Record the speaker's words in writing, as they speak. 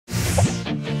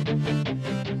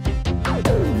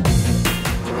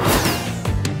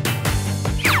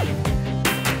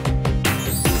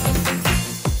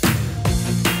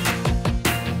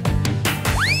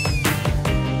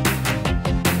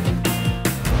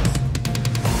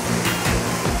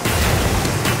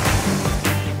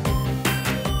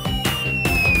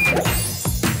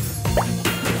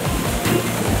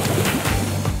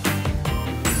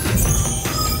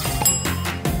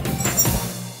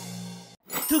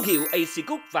Thương hiệu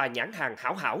Acecook và nhãn hàng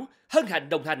Hảo Hảo hân hạnh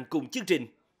đồng hành cùng chương trình.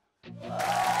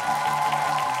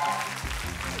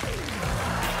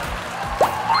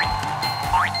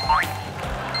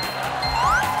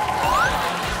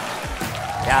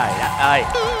 Trời đất ơi.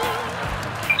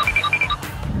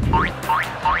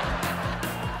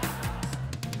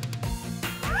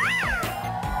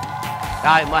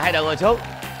 Rồi, mời hai đội ngồi xuống.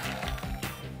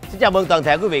 Xin chào mừng toàn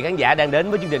thể quý vị khán giả đang đến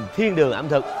với chương trình Thiên Đường Ẩm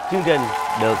Thực. Chương trình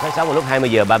được phát sóng vào lúc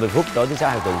 20 giờ 30 phút tối thứ sáu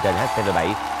hàng tuần trên HTV7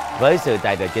 với sự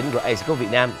tài trợ chính của Acecook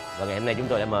Việt Nam. Và ngày hôm nay chúng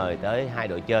tôi đã mời tới hai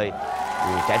đội chơi.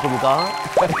 Trẻ trung có,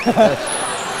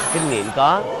 kinh nghiệm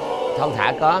có, thon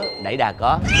thả có, đẩy đà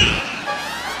có.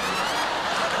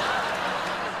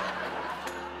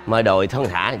 Mời đội thon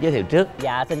thả giới thiệu trước.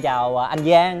 Dạ, xin chào anh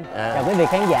Giang, chào quý vị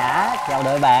khán giả, chào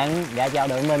đội bạn, dạ chào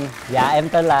đội mình. Dạ, em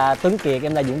tên là Tuấn Kiệt,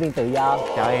 em là diễn viên tự do.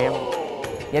 Chào em.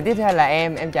 Dạ, tiếp theo là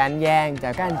em chào anh Giang,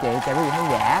 chào các anh chị, chào quý vị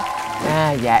khán giả.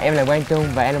 Dạ, em là Quang Trung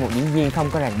và em là một diễn viên không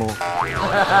có ràng buộc.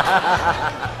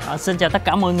 Xin chào tất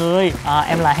cả mọi người,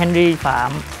 em là Henry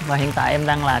Phạm và hiện tại em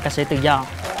đang là ca sĩ tự do.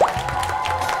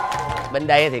 Bên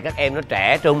đây thì các em nó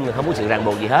trẻ trung, không có sự ràng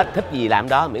buộc gì hết, thích gì làm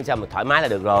đó, miễn sao mà thoải mái là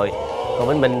được rồi. Còn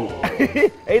bên mình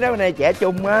ý nói bên này trẻ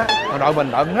trung á, còn đội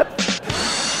mình đội nít.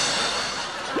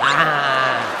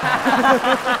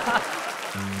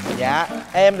 Dạ,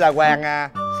 em là Hoàng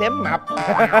xém mập.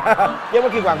 Chứ có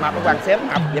khi Hoàng Mập, Hoàng xém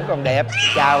mập vẫn còn đẹp.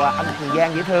 Chào anh Trường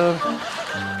Giang dễ thương.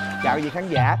 Chào quý vị khán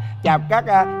giả, chào các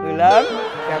người lớn,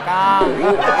 chào con.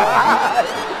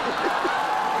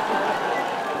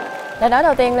 Lời nói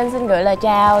đầu tiên Linh xin gửi lời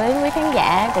chào đến quý khán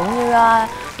giả cũng như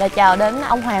lời chào đến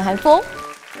ông Hoàng hạnh phúc.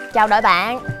 Chào đội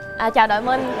bạn, chào đội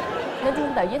Minh. Linh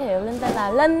xin tự giới thiệu, Linh tên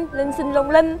là Linh xin lung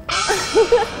Linh.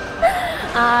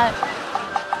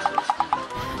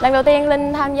 Lần đầu tiên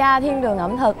Linh tham gia Thiên Đường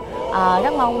Ẩm Thực,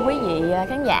 rất mong quý vị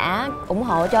khán giả ủng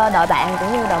hộ cho đội bạn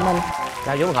cũng như đội mình.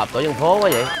 sao giống họp tổ dân phố quá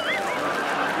vậy?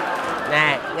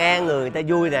 Nè, nghe người ta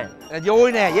vui nè.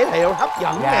 Vui nè, giới thiệu, hấp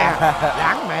dẫn nè,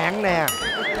 lãng mạn nè.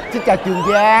 Xin chào Trường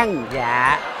Giang.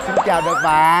 Dạ. Xin chào đội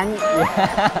bạn.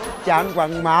 Chào anh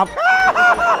Hoàng Mập.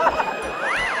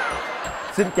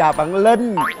 Xin chào bạn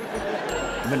Linh.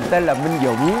 Mình tên là Minh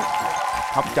Dũng,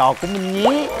 học trò của Minh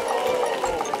Nhí.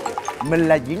 Mình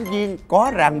là diễn viên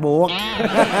có ràng buộc.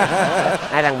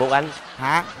 Ai ràng buộc anh?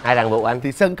 Hả? Ai ràng buộc anh?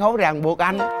 Thì sân khấu ràng buộc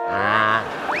anh.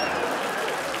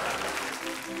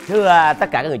 Thưa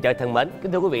tất cả các người chơi thân mến,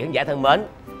 kính thưa quý vị khán giả thân mến,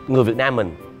 người Việt Nam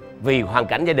mình vì hoàn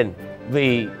cảnh gia đình,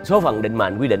 vì số phận định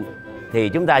mệnh quy định thì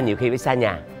chúng ta nhiều khi phải xa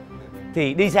nhà.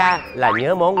 Thì đi xa là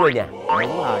nhớ món quê nhà.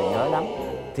 Đúng rồi, nhớ lắm.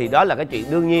 Thì đó là cái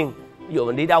chuyện đương nhiên. Ví dụ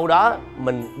mình đi đâu đó,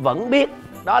 mình vẫn biết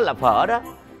đó là phở đó,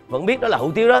 vẫn biết đó là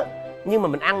hủ tiếu đó, nhưng mà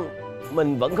mình ăn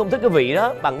mình vẫn không thích cái vị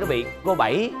đó bằng cái vị cô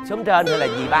Bảy xóm trên hay là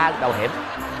dì Ba đầu hẻm,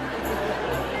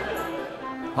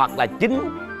 hoặc là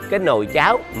chính cái nồi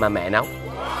cháo mà mẹ nấu.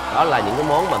 Đó là những cái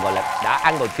món mà gọi là đã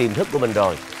ăn vào tiềm thức của mình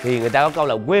rồi. Thì người ta có câu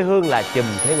là quê hương là chùm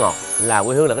thế ngọt, là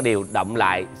quê hương là cái điều đậm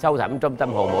lại sâu thẳm trong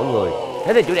tâm hồn mỗi người.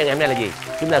 Thế thì chủ đề ngày hôm nay là gì?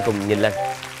 Chúng ta cùng nhìn lên.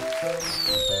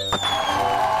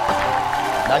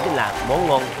 Đó chính là món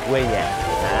ngon quê nhà.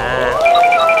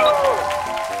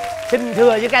 Xin thưa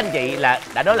với các anh chị là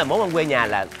đã nói là món ngon quê nhà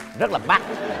là rất là bắt.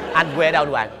 Anh quê ở đâu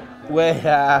anh Hoàng? Quê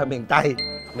miền Tây.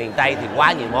 Miền Tây thì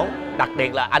quá nhiều món. Đặc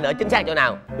biệt là anh ở chính xác chỗ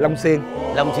nào? Long Xuyên.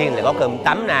 Long Xuyên là có cơm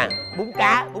tấm nè, bún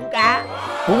cá.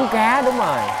 Bún cá, đúng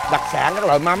rồi. Đặc sản các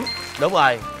loại mắm. Đúng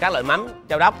rồi, các loại mắm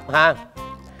Châu Đốc ha.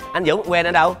 Anh Dũng quê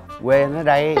ở đâu? Quê nó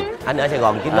đây. Anh ở Sài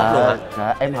Gòn chính gốc luôn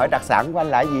hả? Em hỏi đặc sản của anh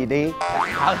là gì đi.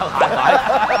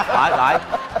 Hỏi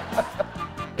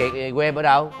Kiệt quê em ở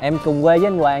đâu? Em cùng quê với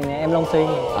anh Hoàng nè, em Long Xuyên.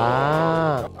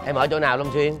 Em ở chỗ nào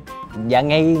Long Xuyên? Dạ,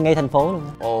 ngay thành phố luôn.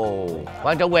 Ồ,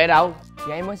 Quang Trung quê ở đâu?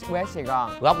 Dạ, em ở quê Sài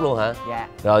Gòn. Gốc luôn hả? Dạ.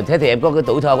 Rồi thế thì em có cái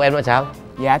tuổi thơ của em nó sao?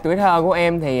 Dạ, tuổi thơ của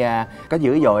em thì Có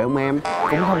dữ dội không em?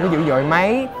 cũng không có dữ dội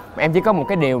mấy. Em chỉ có một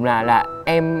cái điều là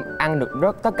em ăn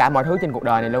được tất cả mọi thứ trên cuộc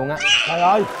đời này luôn á. Trời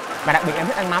ơi. Mà đặc biệt em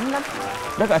thích ăn mắm lắm.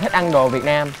 Rất là thích ăn đồ Việt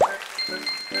Nam.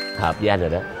 Hợp với anh rồi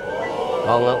đó.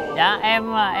 Ngon không? Dạ,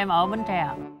 em ở Bến Tre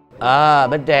ạ.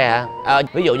 Bến Tre hả?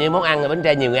 Ví dụ như món ăn ở Bến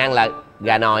Tre nhiều người ăn là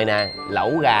gà nòi nè,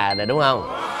 lẩu gà nè, đúng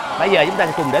không? Bây giờ chúng ta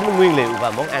sẽ cùng đến với nguyên liệu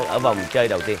và món ăn ở vòng chơi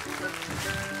đầu tiên.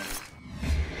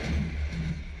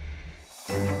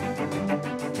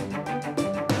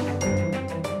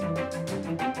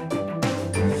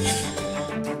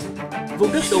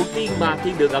 Vùng đất đầu tiên mà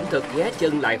Thiên Đường Ẩm Thực ghé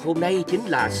chân lại hôm nay chính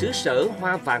là xứ sở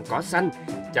hoa vàng cỏ xanh.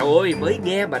 Trời ơi, mới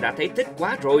nghe mà đã thấy thích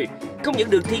quá rồi. Không những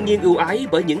được thiên nhiên ưu ái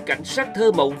bởi những cảnh sắc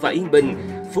thơ mộng và yên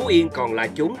bình, Phú Yên còn là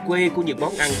chốn quê của những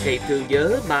món ăn đầy thương nhớ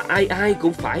mà ai ai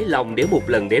cũng phải lòng để một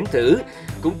lần nếm thử.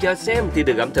 Cùng chờ xem Thiên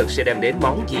Đường Ẩm Thực sẽ đem đến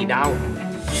món gì đâu.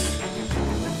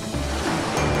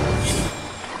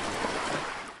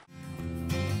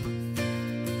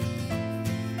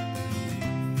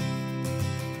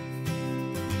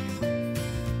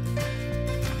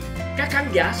 Các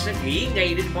khán giả sẽ nghĩ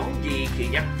ngay đến món gì khi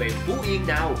nhắc về Phú Yên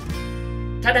nào?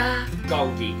 Ta-da!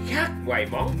 Còn gì khác ngoài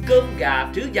món cơm gà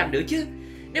trứ danh nữa chứ?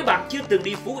 Nếu bạn chưa từng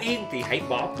đi Phú Yên thì hãy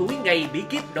bỏ túi ngay bí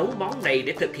kíp nấu món này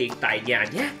để thực hiện tại nhà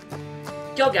nhé.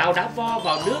 Cho gạo đã vo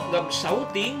vào nước ngâm 6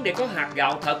 tiếng để có hạt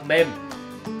gạo thật mềm.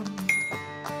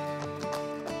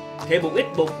 Thêm một ít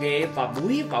bột nghệ và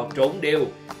muối vào trộn đều,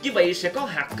 như vậy sẽ có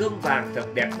hạt cơm vàng thật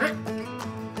đẹp mắt.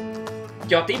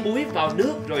 Cho tí muối vào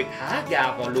nước rồi thả gà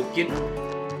vào luộc chín.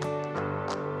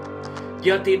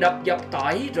 Giờ thì đập dập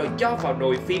tỏi rồi cho vào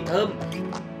nồi phi thơm.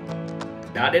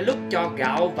 Đã đến lúc cho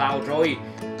gạo vào rồi,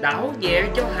 đảo nhẹ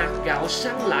cho hạt gạo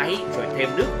săn lại rồi thêm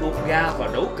nước luộc gà vào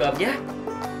nấu cơm nhé.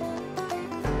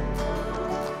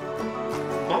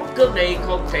 Món cơm này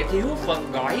không thể thiếu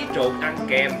phần gỏi trộn ăn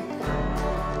kèm.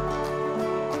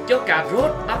 Cho cà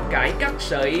rốt, bắp cải cắt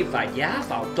sợi và giá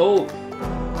vào tô.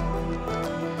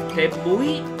 Thêm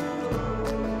muối,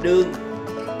 đường,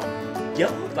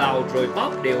 dấm vào rồi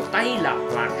bóp đều tay là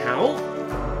hoàn hảo.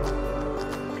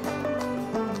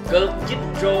 Cơm chín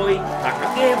rồi, bạn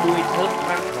đã nghe mùi thơm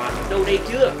thoang thoảng đâu đây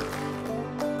chưa?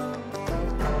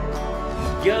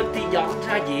 Giờ thì dọn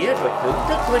ra dĩa rồi thưởng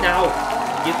thức thôi nào.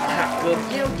 Những hạt cơm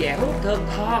dẻo dẻo thơm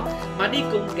tho mà đi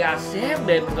cùng gà xé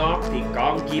mềm ngọt thì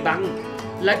còn gì bằng.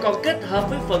 Lại còn kết hợp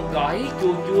với phần gỏi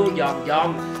chua chua giòn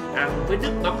giòn, ăn với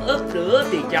nước mắm ớt nữa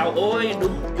thì chào ôi,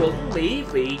 đúng chuẩn mỹ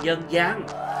vị nhân gian.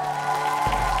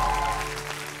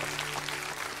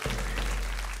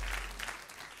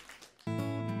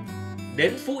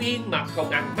 Đến Phú Yên mà không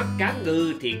ăn mắt cá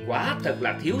ngừ thì quả thật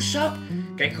là thiếu sót.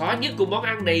 Cái khó nhất của món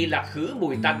ăn này là khử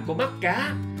mùi tanh của mắt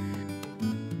cá.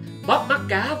 Bóp mắt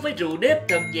cá với rượu nếp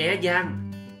thật nhẹ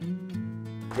nhàng,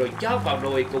 rồi cho vào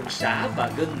nồi cùng sả và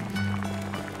gừng.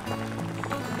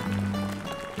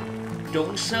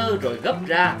 Trụng sơ rồi gấp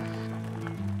ra.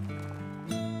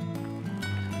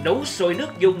 Nấu sôi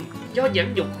nước dùng, cho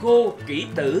nhãn nhục khô, kỷ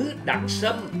tử, đẳng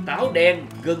sâm, táo đen,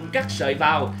 gừng cắt sợi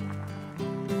vào.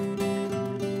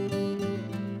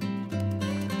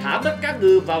 Thả mắt cá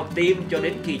ngừ vào tiêm cho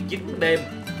đến khi chín mềm.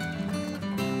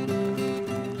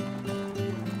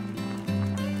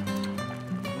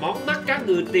 Món mắt cá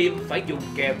ngừ tiêm phải dùng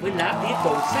kèm với lá tía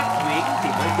tô sắc nhuyễn thì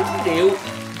mới đúng điệu.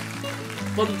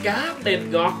 Phần cá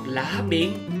mềm ngọt lạ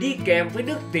miệng đi kèm với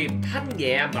nước tiềm thanh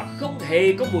nhẹ mà không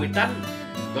hề có mùi tanh.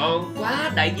 Ngon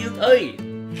quá đại dương ơi!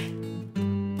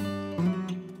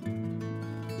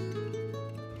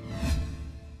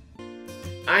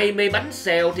 Ai mê bánh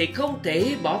xèo thì không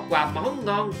thể bỏ qua món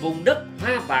ngon vùng đất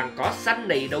hoa vàng cỏ xanh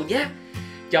này đâu nhé.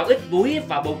 Cho ít muối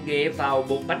và bột nghệ vào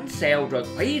bột bánh xèo rồi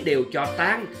khuấy đều cho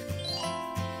tan.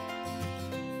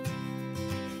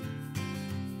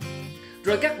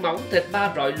 Rồi cắt mỏng thịt ba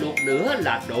rọi luộc nữa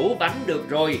là đổ bánh được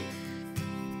rồi.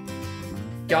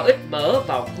 Cho ít mỡ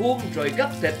vào khuôn rồi gấp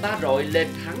thịt ba rọi lên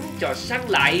thắng cho săn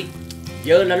lại.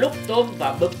 Giờ là lúc tôm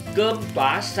và bực cơm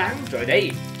tỏa sáng rồi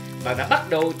đây. Bạn đã bắt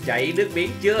đầu chảy nước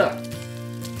miếng chưa?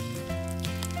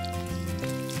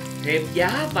 Thêm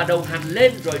giá và đầu hành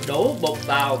lên rồi đổ bột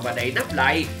vào và đậy nắp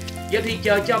lại. Giờ thì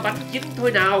chờ cho bánh chín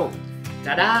thôi nào.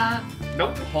 Ta-da!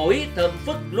 Nóng hổi thơm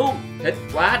phức luôn, thích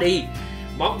quá đi.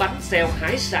 Món bánh xèo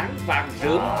hải sản vàng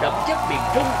rượm đậm chất miền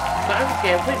Trung mà ăn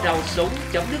kèm với rau sống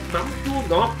chấm nước mắm chua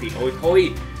ngọt thì ôi thôi,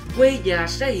 quê nhà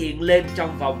sẽ hiện lên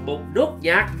trong vòng một nốt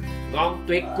nhạc. Ngon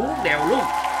tuyệt cú mèo luôn.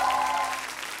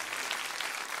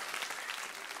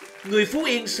 Người Phú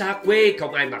Yên xa quê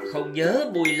không ai mà không nhớ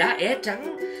mùi lá é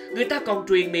trắng. Người ta còn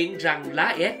truyền miệng rằng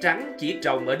lá é trắng chỉ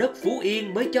trồng ở đất Phú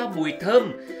Yên mới cho mùi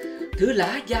thơm. Thứ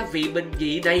lá gia vị bình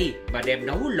dị này mà đem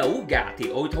nấu lẩu gà thì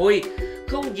ôi thôi,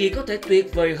 không gì có thể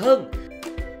tuyệt vời hơn.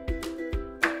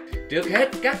 Trước hết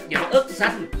cắt nhỏ ớt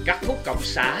xanh, cắt khúc cọng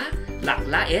sả, lặt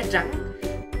lá é trắng.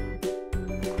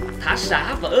 Thả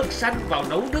sả và ớt xanh vào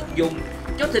nấu nước dùng,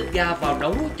 cho thịt gà vào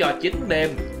nấu cho chín mềm.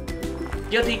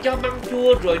 Giờ thì cho măng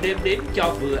chua rồi nêm nếm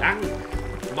cho vừa ăn.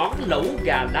 Món lẩu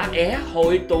gà lá é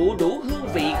hội tụ đủ hương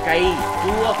vị cay,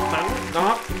 chua, mặn,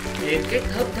 ngọt. Thêm cái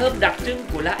thơm thơm đặc trưng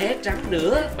của lá é trắng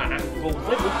nữa mà ăn cùng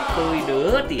với bún tươi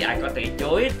nữa thì ai có thể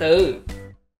chối từ.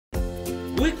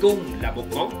 Cuối cùng là một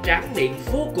món tráng miệng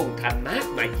vô cùng thanh mát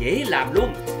mà dễ làm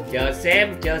luôn. Chờ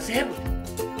xem.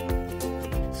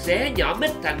 Xé nhỏ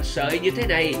mít thành sợi như thế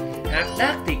này, hạt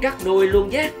lát thì cắt đôi luôn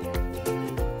nhé.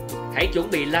 Hãy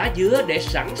chuẩn bị lá dứa để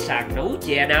sẵn sàng nấu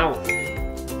chè nào.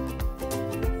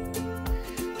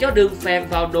 Cho đường phèn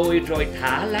vào nồi rồi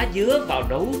thả lá dứa vào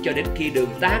nấu cho đến khi đường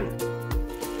tan.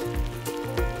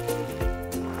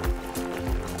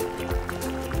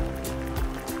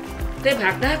 Thêm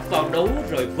hạt đác vào nấu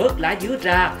rồi vớt lá dứa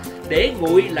ra, để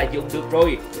nguội là dùng được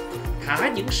rồi. Thả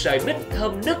những sợi mít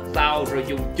thơm nức vào rồi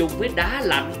dùng chung với đá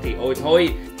lạnh thì ôi thôi,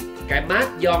 cái mát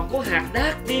giòn của hạt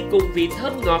đác đi cùng vị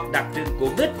thơm ngọt đặc trưng của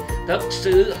mít thật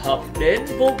sự hợp đến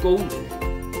vô cùng.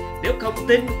 Nếu không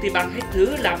tin thì bạn hãy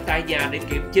thử làm tại nhà để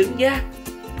kiểm chứng nha.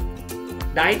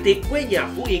 Đại tiệc quê nhà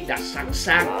Phú Yên đã sẵn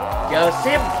sàng, chờ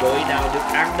xem đội nào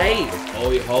được ăn đây,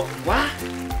 hồi hộp quá.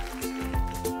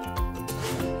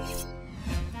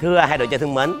 Thưa hai đội chơi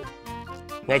thân mến,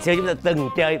 ngày xưa chúng ta từng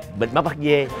chơi bịt mắt bắt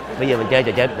dê, bây giờ mình chơi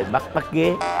trò chơi bịt mắt bắt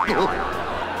ghế.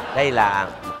 Đây là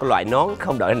một loại nón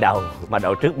không đội lên đầu mà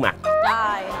đội trước mặt.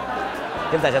 Trời.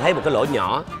 Chúng ta sẽ thấy một cái lỗ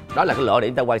nhỏ, đó là cái lỗ để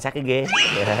chúng ta quan sát cái ghế.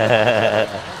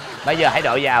 Bây giờ hãy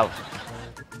đội vào.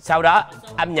 Sau đó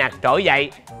âm nhạc trỗi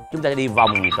dậy, chúng ta sẽ đi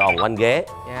vòng tròn quanh ghế.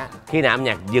 Khi nào âm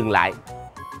nhạc dừng lại,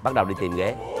 bắt đầu đi tìm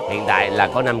ghế. Hiện tại là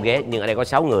có 5 ghế nhưng ở đây có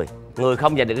 6 người. Người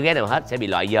không giành được cái ghế nào hết sẽ bị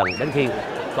loại dần, đến khi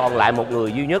còn lại một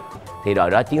người duy nhất thì đội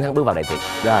đó chiến thắng bước vào đại tiệc.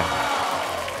 Rồi,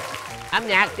 âm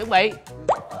nhạc chuẩn bị,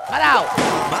 bắt đầu.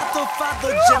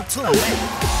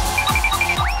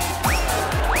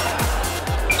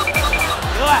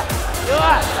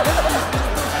 Chưa.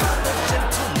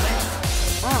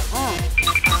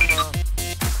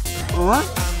 Ủa?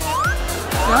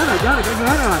 Nhớ rồi, nhớ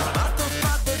rồi.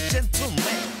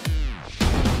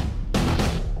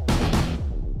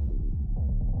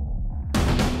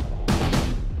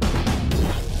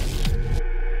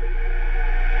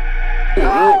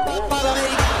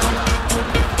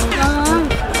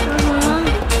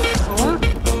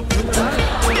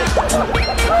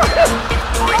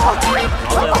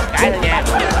 Mỗi người một cái thôi nha,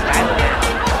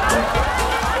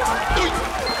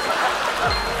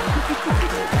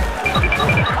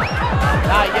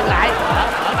 Rồi dừng lại,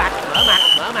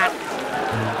 mở mặt.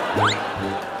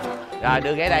 Rồi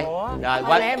đưa ghế đây. Rồi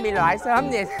Quang em bị loại sớm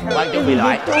vậy. Quang Trung bị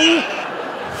loại.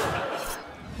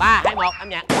 3, 2, 1 âm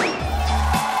nhạc.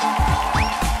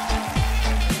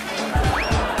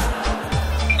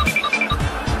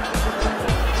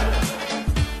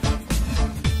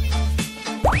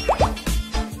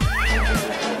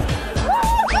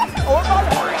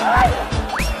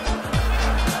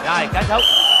 Rồi kết thúc.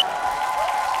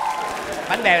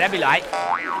 Bánh bèo đã bị loại.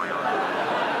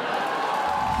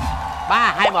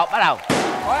 3, 2, 1 bắt đầu.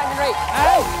 Ủa anh Henry,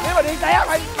 ê, nếu mà đi té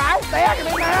phải bảo té cho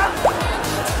đi mà.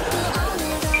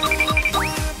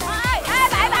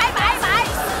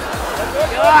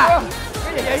 Chưa.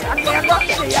 Cái gì vậy? Anh ghen đó,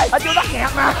 cái gì vậy? Anh chưa tắt nhạc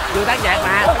mà. Chưa tắt nhạc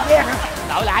mà. Anh ghen hả?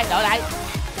 Đổi lại.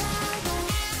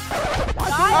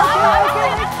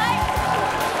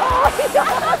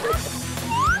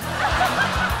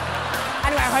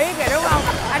 Anh Hoàng Hí kìa đúng không?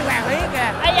 Anh Hoàng Hí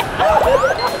kìa.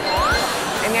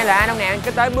 Em nghe là anh ông nè,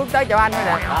 cứ bước tới chỗ anh thôi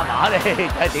nè. Bỏ đi,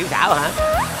 chơi tiểu xảo hả?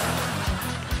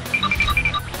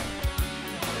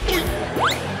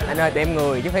 Anh ơi, tiệm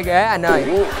người chứ phải ghế anh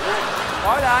ơi.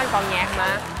 Cố lên, còn nhạc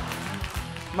mà.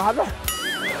 Mệt rồi.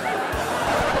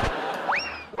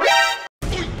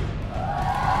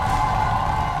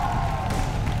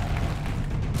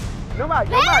 Đúng rồi.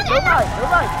 Đúng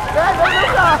rồi.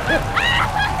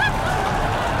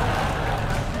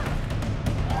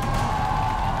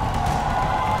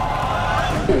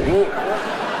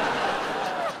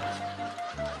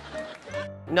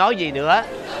 Nói gì nữa,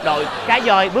 đội cá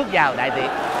voi bước vào đại tiệc.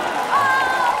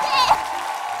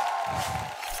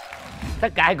 Tất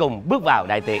cả hãy cùng bước vào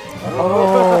đại tiệc.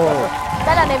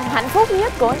 Đây là niềm hạnh phúc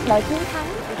nhất của đội chiến thắng.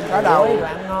 Có đâu,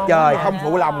 trời không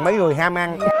phụ lòng mấy người ham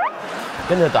ăn.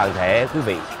 Kính thưa toàn thể quý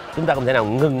vị, chúng ta không thể nào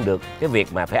ngưng được cái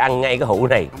việc mà phải ăn ngay cái hũ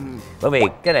này. Bởi vì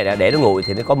cái này để nó nguội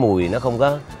thì nó có mùi, nó không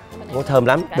có thơm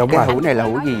lắm. Đúng rồi. Hũ này là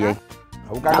hũ gì vậy?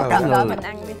 Hũ cá ngừ. Mình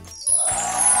ăn đi.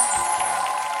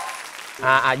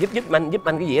 Giúp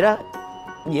anh cái dĩa đó.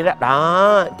 Cái dĩa đó.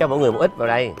 Đó, cho mọi người một ít vào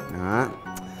đây. Đó.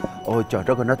 Ôi trời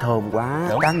đất ơi, nó thơm quá.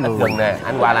 Cá ngừ gừng nè.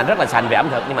 Anh Hoàng là anh rất là sành về ẩm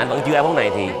thực nhưng mà anh vẫn chưa ăn món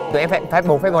này thì Tụi em phải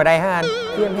buộc phải ngồi đây hả anh?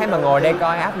 Chứ em thấy mà ngồi đây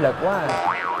coi áp lực quá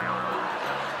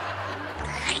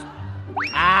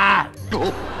à.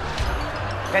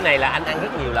 Cái này là anh ăn rất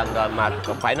nhiều lần rồi mà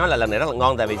phải nói là lần này rất là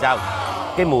ngon. Tại vì sao?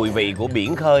 Cái mùi vị của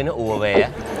biển khơi nó ùa về á.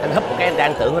 Anh húp một cái anh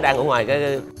đang tưởng nó đang ở ngoài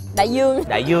cái Đại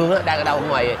dương á, đang ở đâu ở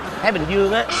ngoài Thái Bình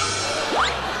Dương á.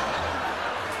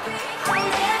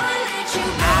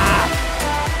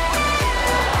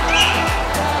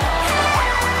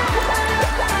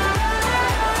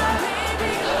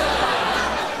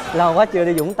 Lâu quá chưa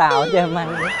đi Vũng Tàu cho em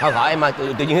ăn nữa. Thôi khỏi em mà tự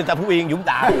nhiên người ta Phú Yên Vũng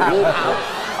Tàu.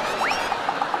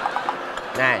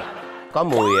 Này, có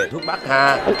mùi thuốc bắc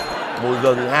ha, mùi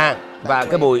gừng ha, và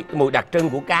cái mùi đặc trưng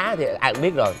của cá thì ai cũng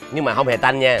biết rồi, nhưng mà không hề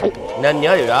tanh nha, nên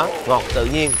nhớ điều đó, ngọt tự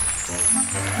nhiên.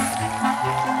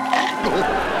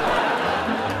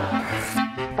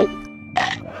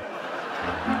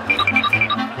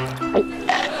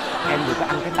 Em vừa có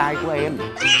ăn cái tay của em.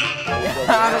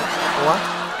 Ủa?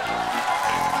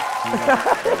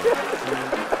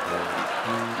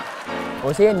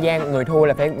 Ủa xí anh Giang, người thua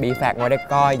là phải bị phạt ngồi đây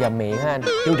coi dòm miệng hả anh?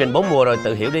 Chương trình 4 mùa rồi,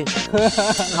 tự hiểu đi.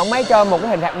 Không mấy cho một cái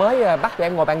hình phạt mới rồi bắt tụi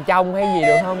em ngồi bàn trong hay gì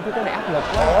được không? Chứ cái này áp lực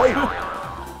quá. Ôi.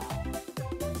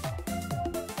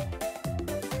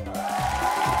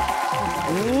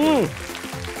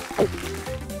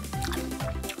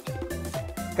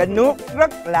 Cái nước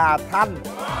rất là thanh.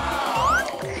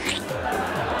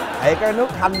 Để cái nước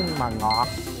thanh mà ngọt,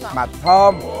 mà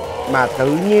thơm, mà tự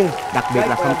nhiên. Đặc biệt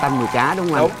là không tanh mùi cá đúng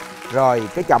không anh? Đúng. Rồi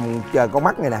cái chồng chờ con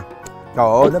mắt này nè. Trời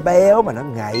ơi nó béo mà nó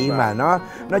ngậy mà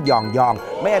nó giòn giòn.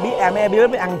 Mấy em biết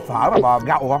mấy ăn phở mà bò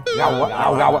gầu không?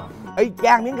 Gầu á. Ý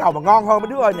chang miếng gầu mà ngon hơn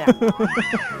mấy đứa ơi nè.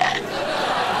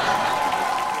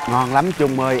 Ngon lắm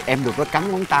Trung ơi, em đừng có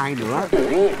cắn ngón tay nữa.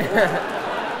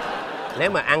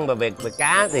 Nếu mà ăn về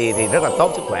cá thì rất là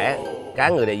tốt sức khỏe. Cá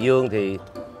người đại dương thì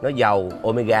nó giàu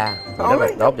omega, rất là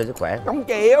tốt cho sức khỏe. Không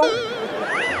chịu.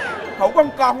 Không có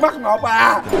con bắt một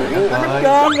à. Ăn hết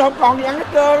trơn, không còn gì ăn hết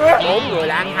trơn á. 4 người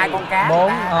là ăn 2 con cá.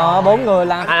 4 người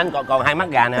là Anh còn 2 mắt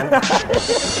gà nè anh.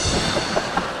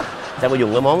 Sao mà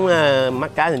dùng cái món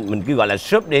mắt cá thì mình cứ gọi là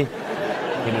súp đi.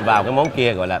 Thì mình vào cái món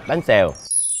kia gọi là bánh xèo.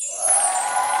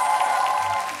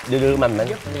 Đưa mâm anh.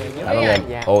 Cảm ơn em.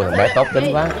 Ôi thằng bé tốt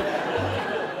tính quá.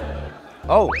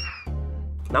 Ô,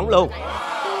 nóng luôn.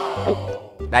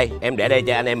 Đây, em để đây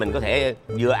cho anh em mình có thể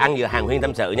vừa ăn vừa hàn huyên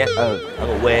tâm sự nha. Ở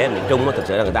ngoài quê miền Trung á, thực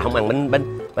sự là người ta không ăn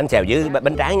bánh xèo với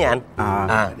bánh tráng nha anh.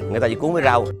 Người ta chỉ cuốn với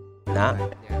rau. Đó.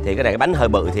 Thì cái này cái bánh hơi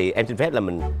bự thì em xin phép là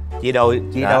mình chia đôi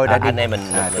ra anh em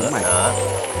mình đúng rồi.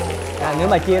 nếu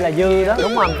mà chia là dư đó.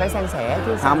 Đúng rồi, phải san sẻ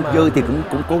chứ. Không, dư thì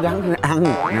cũng cố gắng ăn.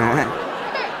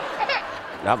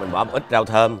 Đó, mình bỏ một ít rau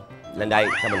thơm lên đây,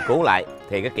 xong mình cuốn lại.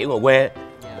 Thì cái kiểu ngoài quê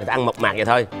người ta ăn mộc mạc vậy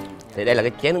thôi. Thì đây là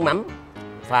cái chén nước mắm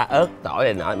pha ớt, tỏi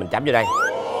này nọ, mình chấm vô đây.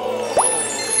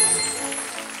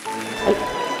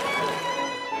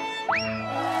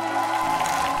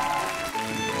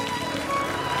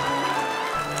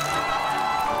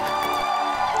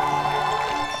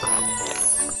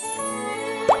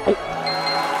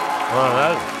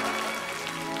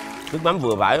 Nước mắm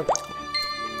vừa phải,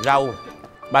 rau,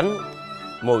 bánh,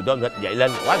 mùi tôm thịt dậy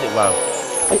lên quá tuyệt vời.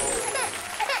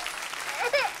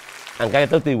 Ăn cái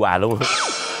tới tiêu hòa luôn.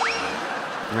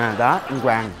 Đó, anh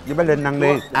Hoàng với bé Linh ăn đi.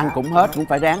 Ăn cũng hết, cũng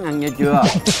phải ráng ăn nha chưa?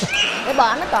 Để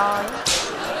bỏ nó tồi.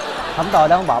 Không tồi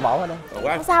đâu, bỏ vào đây.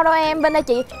 Không sao đâu em, bên đây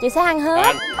chị sẽ ăn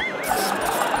hết.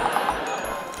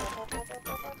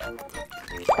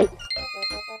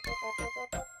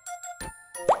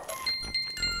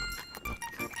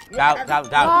 Sao?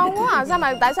 Ngon quá à, sao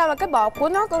mà tại sao là cái bột của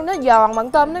nó giòn,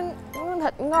 bằng tôm nó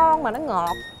thịt ngon mà nó ngọt.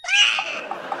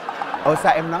 Ủa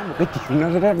sao em nói một cái chuyện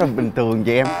nó rất là bình thường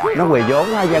vậy em? Nó quề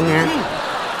vốn quá Giang nha.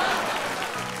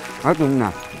 Nói chung nè,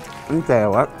 bánh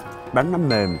xèo á, bánh nó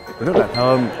mềm, rất là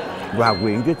thơm, hòa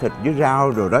quyện với thịt với rau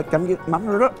rồi đó, chấm với mắm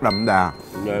nó rất đậm đà.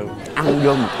 Ăn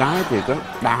vô một cái thì có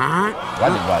đã. Quá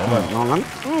tuyệt vời đúng không? Ngon lắm.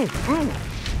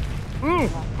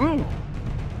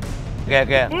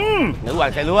 Kìa, nữ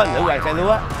hoàng xay lúa.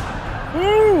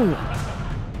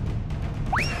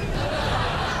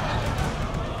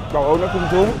 Trời ơi nó phun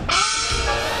xuống.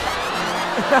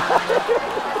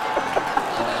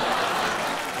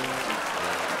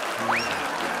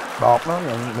 Bột nó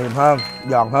mềm hơn,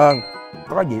 giòn hơn,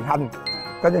 có vị thanh.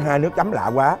 Cái thứ hai nước chấm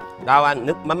lạ quá. Đâu anh,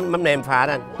 nước mắm nêm pha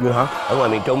đó anh. Được hả? Ở ngoài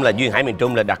miền Trung là duyên hải miền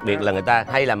Trung là đặc biệt là người ta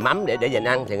hay làm mắm để dành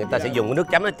ăn, thì người ta sẽ dùng cái nước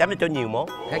chấm nó cho nhiều món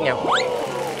khác nhau.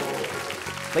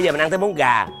 Bây giờ mình ăn tới món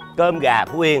gà, cơm gà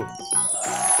Phú Yên.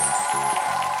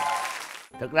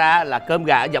 Thực ra là cơm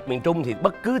gà ở dọc miền Trung thì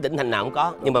bất cứ tỉnh thành nào cũng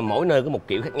có, nhưng mà mỗi nơi có một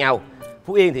kiểu khác nhau.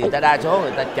 Phú Yên thì người ta đa số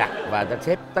người ta chặt và người ta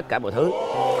xếp tất cả mọi thứ.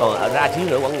 Còn ở ra xíu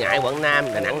nữa Quảng Ngãi, Quảng Nam,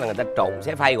 Đà Nẵng là người ta trộn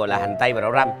xé phay gọi là hành tây và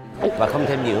rau răm và không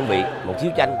thêm nhiều hương vị, một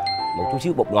xíu chanh, một chút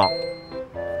xíu bột ngọt.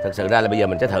 Thật sự ra là bây giờ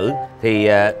mình sẽ thử thì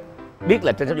biết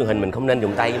là trên sóng truyền hình mình không nên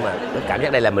dùng tay, nhưng mà cái cảm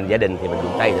giác đây là mình gia đình thì mình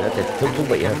dùng tay thì nó sẽ thú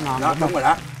vị hơn. Đó, đúng rồi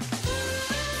đó.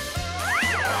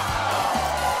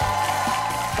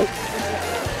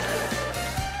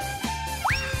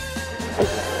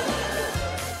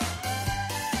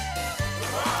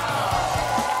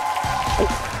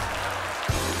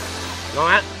 Ngon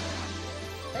á,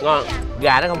 ngon.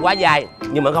 Gà nó không quá dai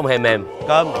nhưng mà không hề mềm,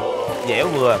 cơm dẻo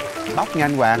vừa. Bóc nha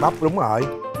anh Hoàng. Bóc đúng rồi.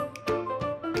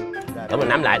 Để mình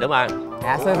nắm lại đúng không?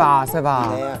 Dạ, xôi vò.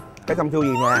 Nè, cái cơm chua gì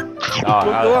nè.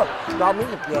 Rồi. Cho miếng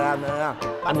thịt gà nè.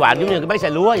 Anh Hoàng giống như cái bánh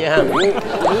xay lúa vậy ha.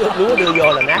 Lúa đưa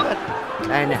vô là nát hết.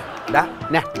 Đây nè, đó,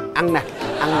 nè, ăn nè.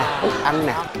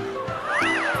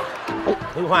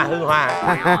 Hương hoa.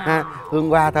 Hương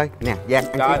hoa thôi. Nè,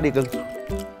 Giang, ăn trước đi cưng.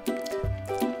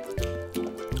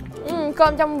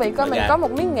 cơm trong vị cơm mình Dạ. có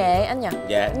một miếng nghệ anh nhỉ?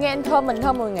 Dạ. Nghe anh thơm mình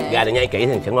thơm mùi nghệ. Gà thì nhai kỹ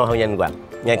thì sẽ ngon hơn nhanh Hoàng.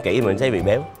 Nhai kỹ thì mình sẽ bị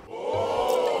béo.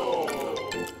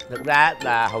 Thực ra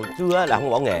là hồi xưa là không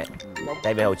bỏ nghệ.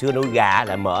 Tại vì hồi xưa nuôi gà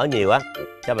là mỡ nhiều á,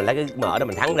 cho mình lấy cái mỡ đó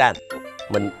mình thắng ra,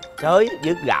 mình xới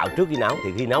với gạo trước khi nấu,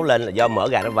 thì khi nấu lên là do mỡ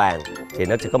gà nó vàng thì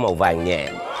nó sẽ có màu vàng nhẹ.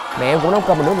 Mẹ em cũng nấu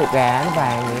cơm mình nấu được gà nó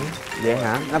vàng vậy. Vậy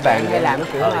hả? Nó vàng Hay làm nó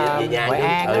kiểu về nhà Hội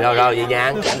An á. rồi về nhà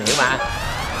anh hiểu mà.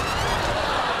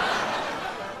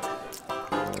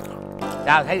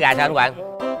 Sao thấy gà sao anh Hoàng?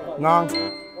 Ngon,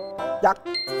 chắc,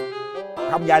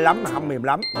 không dai lắm mà không mềm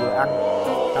lắm, vừa ăn.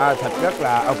 Thịt rất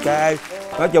là ok.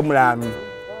 Nói chung là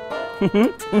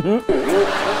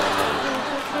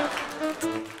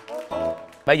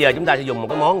Bây giờ chúng ta sẽ dùng một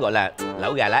cái món gọi là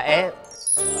lẩu gà lá é.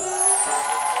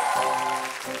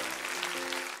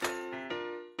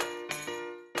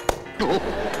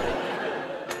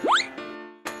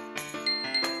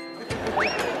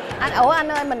 Anh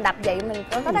ơi mình đập vậy mình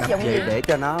có tác dụng gì? để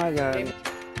cho nó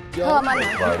Thơm anh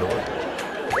hả? Rồi đúng rồi.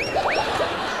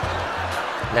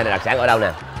 Đây là đặc sản ở đâu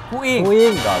nè? Phú Yên. Phú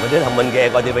Yên. Rồi mấy đứa thông minh ghê,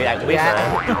 coi tivi ai cũng biết Dạ.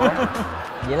 mà.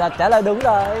 Vậy là trả lời đúng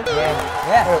rồi.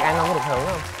 Yeah. Được ăn không có được thưởng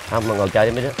không? Không, mà ngồi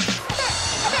chơi với mấy đứa.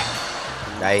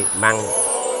 Đây, măng,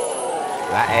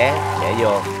 lá é, để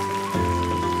vô.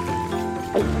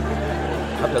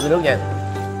 Hấp thử cái nước nha.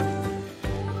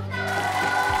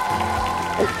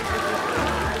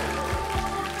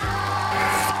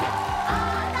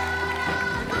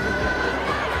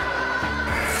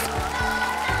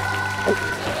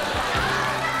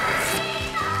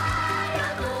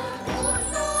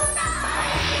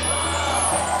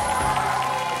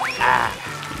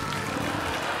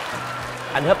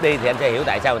 Anh húp đi thì anh sẽ hiểu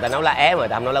tại sao người ta nấu lá é mà người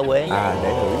ta không nấu lá quế. để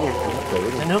thử nha, anh thử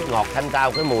nha. Cái nước ngọt thanh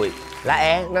tao, cái mùi lá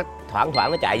é nó thoảng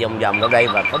thoảng nó chạy vòng vòng ở đây,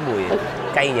 và có mùi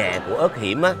cay nhẹ của ớt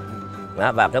hiểm á,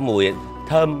 và cái mùi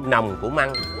thơm nồng của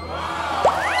măng.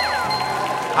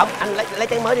 Không, anh lấy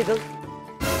chén mới đi cưng.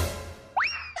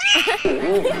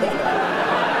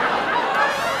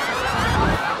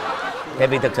 Tại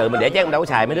vì thực sự mình để chén em đâu có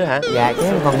xài mấy đứa hả? Dạ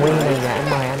cái còn nguyên này, dạ em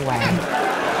mời anh Hoàng.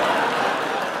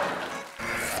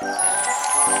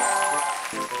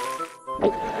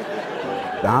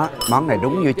 Đó, món này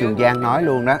đúng như Trường Giang nói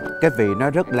luôn đó. Cái vị nó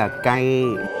rất là cay.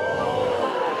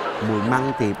 Mùi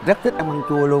măng thì rất thích ăn măng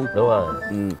chua luôn. Đúng rồi.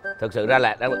 Thực sự ra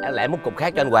là đáng lẽ múc cục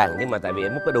khác cho anh Hoàng, nhưng mà tại vì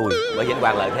em múc cái đùi, bởi vì anh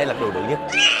Hoàng lợi thế là đùi bự nhất.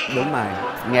 Đúng rồi.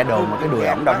 Nghe đồn mà cái đùi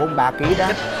ổng đâu 43 kg đó.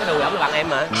 Cái đùi ổng là bằng em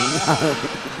mà.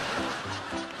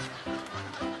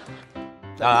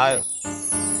 Trời ơi,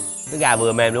 cái gà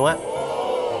vừa mềm luôn á.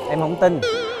 Em không tin.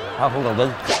 Thôi không còn tin.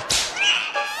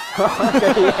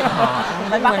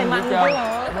 Phải bắt em ăn chứ.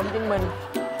 Không chứng minh.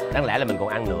 Đáng lẽ là mình còn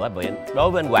ăn nữa, vì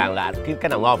đối với anh Hoàng là cái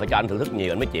nào ngon phải cho anh thưởng thức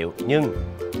nhiều anh mới chịu. Nhưng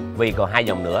vì còn 2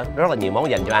 vòng nữa, rất là nhiều món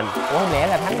dành cho anh. Ủa lẽ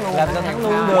là thắng luôn. Làm sao thắng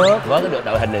luôn được. Với cái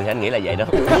đội hình này thì anh nghĩ là vậy đó.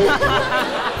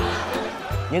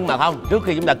 Nhưng mà không, trước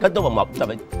khi chúng ta kết thúc vòng 1, chúng ta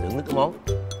phải thưởng thức cái món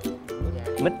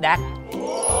mít đát.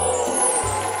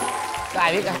 Có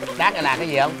ai biết hạt đát là cái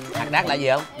gì không? Hạt đát là gì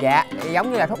không? Dạ,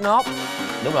 giống như là thốt nốt.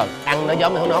 Đúng rồi, ăn nó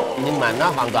giống như thốt nốt, nhưng mà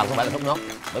nó hoàn toàn không phải là thốt nốt,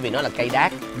 bởi vì nó là cây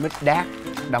đát. Mít đát,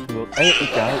 đọc được. Ê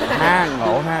trời, ha,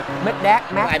 ngộ ha. Mít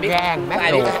đát, mát ai biết? gan, mát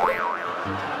ai biết? ruột.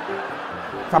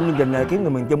 Xong chương trình này khiến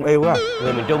người miền Trung yêu á.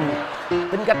 Người miền Trung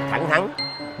tính cách thẳng thắn,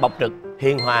 bộc trực,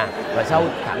 hiền hòa và sâu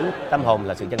thẳm tâm hồn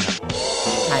là sự chân thật.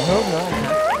 Hài hước nữa anh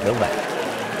hả? Đúng vậy.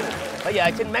 Bây giờ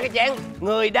xin mấy cái chén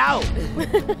người đâu.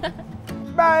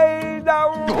 Bay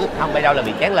đâu? Không, bay đâu là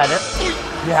bị chén lên á.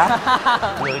 Dạ.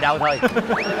 Người đâu thôi.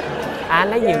 Anh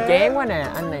lấy nhiều chén quá nè,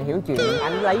 anh này hiểu chuyện.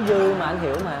 Anh lấy dư mà anh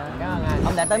hiểu mà. Cảm ơn anh.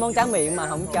 Ông đã tới món tráng miệng mà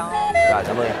không cho. Rồi,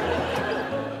 cảm ơn em.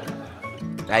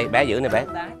 Đây, bé giữ nè bé.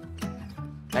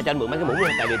 Để cho anh mượn mấy cái muỗng nha,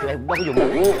 tại vì tụi em cũng đâu có dùng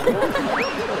muỗng.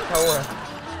 Thua à.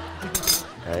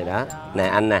 Rồi đó, nè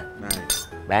anh nè.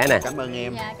 Bé nè. Cảm ơn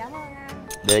em. Dạ cảm ơn anh.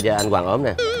 Đưa cho anh Hoàng ốm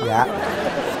nè. Dạ.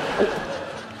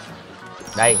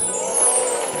 Đây.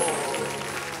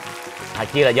 Thật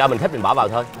chia là do mình thích mình bỏ vào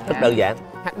thôi, rất đơn giản.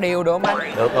 Hạt điều được không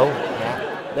anh? Được luôn. Dạ.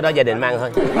 Cái đó gia đình mang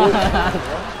thôi.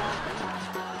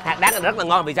 Hạt đát là rất là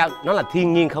ngon, vì sao? Nó là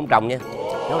thiên nhiên không trồng nha.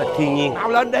 Nó là thiên nhiên. Mau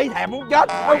lên đi, thèm muốn chết.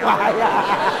 Ở ngoài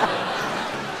à.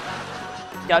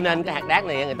 Cho nên cái hạt đát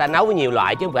này người ta nấu với nhiều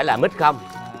loại chứ không phải là mít không.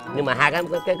 Nhưng mà hai cái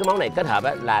món này kết hợp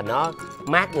á, là nó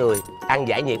mát người, ăn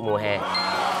giải nhiệt mùa hè,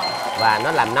 và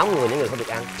nó làm nóng người những người không được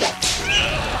ăn.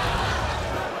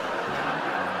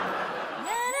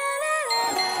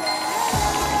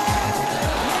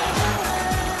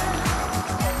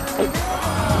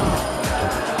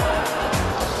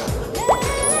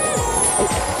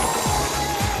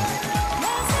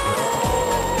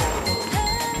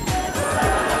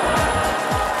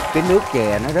 Cái nước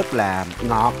chè nó rất là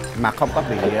ngọt mà không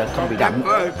bị đậm.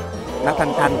 Nó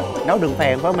thanh thanh, nấu đường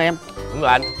phèn phải không em? Đúng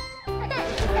rồi anh.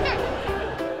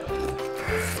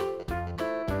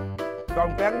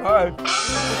 Còn chén thôi.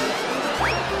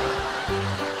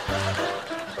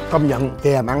 Công nhận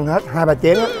chè mà ăn hết 2-3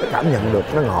 chén á, cảm nhận được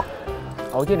nó ngọt.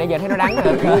 Ủa chứ nãy giờ thấy nó đắng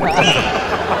rồi.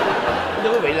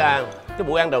 Thưa quý vị, là cái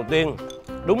buổi ăn đầu tiên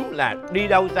đúng là đi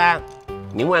đâu xa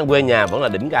những món ăn quê nhà vẫn là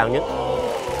đỉnh cao nhất,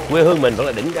 quê hương mình vẫn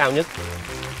là đỉnh cao nhất.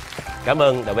 Cảm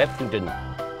ơn đầu bếp chương trình,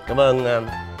 cảm ơn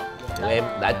tụi em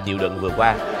đã chịu đựng vừa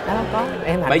qua. Đó, có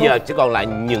em hạnh Bây phúc. giờ chỉ còn lại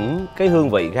những cái hương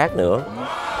vị khác nữa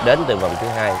đến từ vòng thứ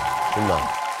hai. Xin mời.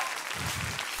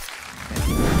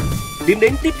 Điểm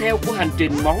đến tiếp theo của hành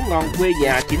trình món ngon quê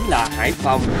nhà chính là Hải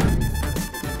Phòng.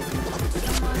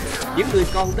 Những người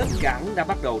con đất cảng đã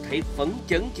bắt đầu thấy phấn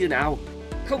chấn chưa nào?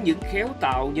 Không những khéo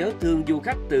tạo nhớ thương du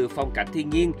khách từ phong cảnh thiên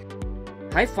nhiên,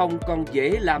 Hải Phòng còn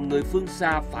dễ làm người phương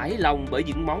xa phải lòng bởi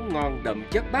những món ngon đậm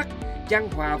chất Bắc, chan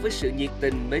hòa với sự nhiệt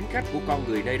tình mến khách của con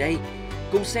người nơi đây.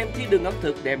 Cùng xem Thiên Đường Ẩm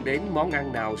Thực đem đến món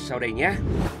ăn nào sau đây nhé.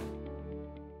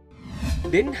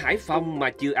 Đến Hải Phòng mà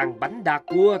chưa ăn bánh đa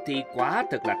cua thì quả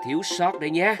thật là thiếu sót đấy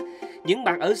nha. Những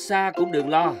bạn ở xa cũng đừng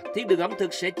lo, Thiên Đường Ẩm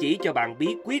Thực sẽ chỉ cho bạn bí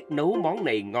quyết nấu món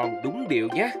này ngon đúng điệu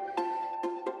nhé.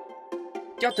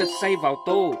 Cho thịt xay vào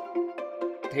tô,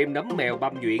 thêm nấm mèo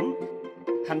băm nhuyễn,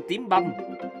 hành tím băm,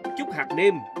 chút hạt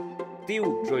nêm, tiêu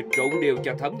rồi trộn đều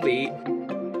cho thấm vị.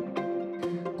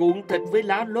 Cuộn thịt với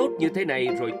lá lốt như thế này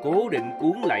rồi cố định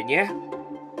cuốn lại nhé.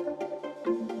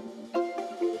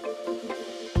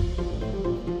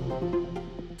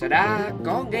 Ta-da,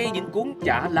 có ngay những cuốn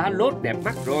chả lá lốt đẹp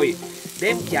mắt rồi.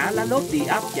 Đem chả lá lốt đi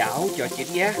áp chảo cho chín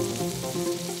nhé.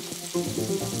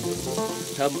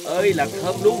 Thơm ơi là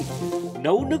thơm luôn.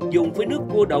 Nấu nước dùng với nước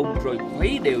cua đồng rồi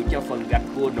khuấy đều cho phần gạch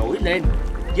cua nổi lên.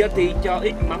 Giờ thì cho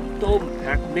ít mắm tôm,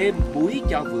 hạt nêm, muối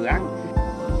cho vừa ăn.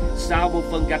 Xào một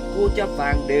phần gạch cua cho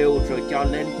vàng đều rồi cho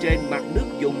lên trên mặt nước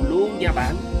dùng luôn nha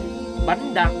bạn.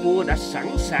 Bánh đa cua đã sẵn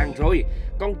sàng rồi,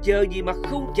 còn chờ gì mà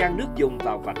không chan nước dùng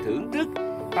vào và thưởng thức.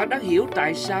 Bạn đã hiểu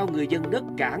tại sao người dân đất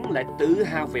cảng lại tự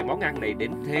hào về món ăn này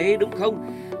đến thế đúng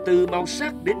không? Từ màu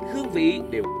sắc đến hương vị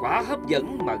đều quá hấp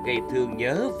dẫn mà gây thương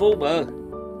nhớ vô bờ.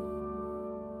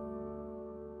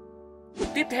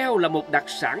 Tiếp theo là một đặc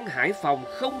sản Hải Phòng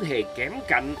không hề kém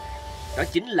cạnh. Đó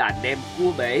chính là nem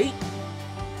cua bể.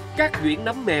 Cắt nhuyễn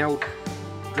nấm mèo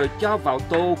rồi cho vào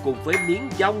tô cùng với miếng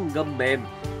dong ngâm mềm.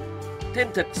 Thêm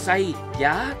thịt xay,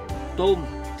 giá, tôm,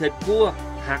 thịt cua,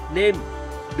 hạt nêm,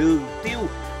 đường, tiêu,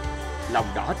 lòng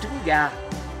đỏ trứng gà.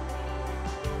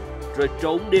 Rồi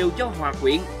trộn đều cho hòa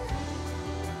quyện.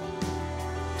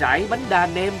 Trải bánh đa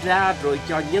nem ra rồi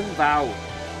cho nhân vào.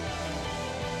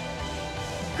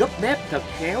 Gấp nếp thật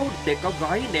khéo để có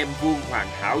gói nem vuông hoàn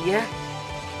hảo nhé.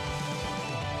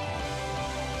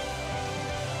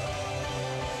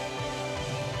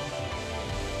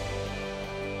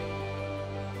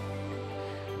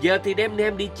 Giờ thì đem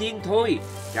nem đi chiên thôi.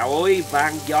 Trời ơi,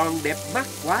 vàng giòn đẹp mắt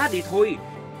quá đi thôi.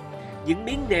 Những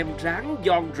miếng nem rán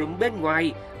giòn rụm bên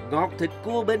ngoài, ngọt thịt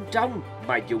cua bên trong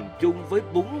mà dùng chung với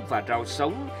bún và rau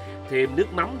sống. Thêm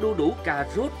nước mắm đu đủ cà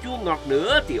rốt chua ngọt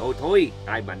nữa thì ôi thôi,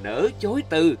 ai mà nỡ chối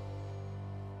từ.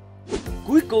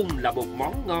 Cuối cùng là một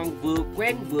món ngon vừa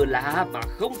quen vừa lạ mà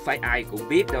không phải ai cũng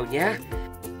biết đâu nhé.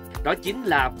 Đó chính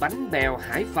là bánh bèo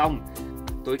Hải Phòng.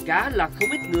 Tôi cá là không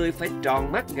ít người phải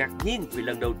tròn mắt ngạc nhiên vì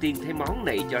lần đầu tiên thấy món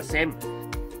này cho xem.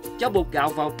 Cho bột gạo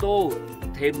vào tô,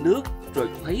 thêm nước rồi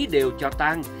khuấy đều cho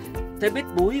tan. Thêm ít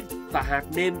muối và hạt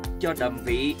nêm cho đậm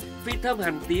vị, phi thơm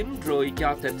hành tím rồi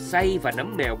cho thịt xay và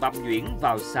nấm mèo băm nhuyễn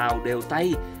vào xào đều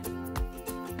tay.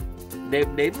 Nêm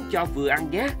nếm cho vừa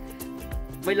ăn nhé.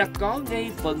 Vậy là có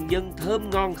ngay phần nhân thơm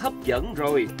ngon hấp dẫn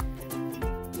rồi.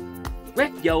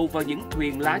 Quét dầu vào những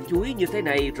thuyền lá chuối như thế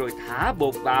này rồi thả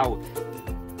bột vào.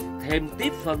 Thêm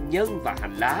tiếp phần nhân và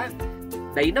hành lá.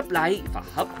 Đậy nắp lại và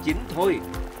hấp chín thôi.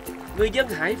 Người dân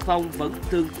Hải Phòng vẫn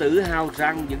thường tự hào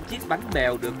rằng những chiếc bánh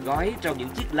bèo được gói trong những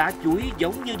chiếc lá chuối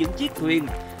giống như những chiếc thuyền,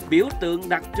 biểu tượng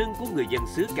đặc trưng của người dân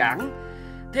xứ Cảng.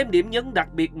 Thêm điểm nhấn đặc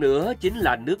biệt nữa chính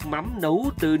là nước mắm nấu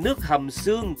từ nước hầm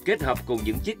xương kết hợp cùng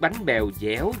những chiếc bánh bèo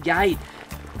dẻo dai.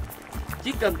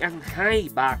 Chỉ cần ăn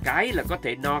 2-3 cái là có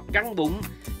thể no căng bụng,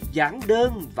 giản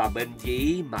đơn và bền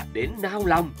vị mà đến nao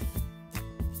lòng.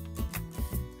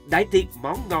 Đại tiệc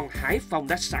món ngon Hải Phòng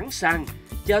đã sẵn sàng.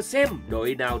 Chờ xem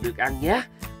đội nào được ăn nhé.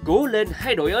 Cố lên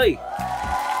hai đội ơi!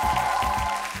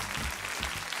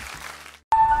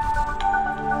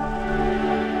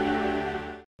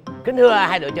 Kính thưa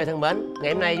hai đội chơi thân mến,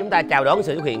 ngày hôm nay chúng ta chào đón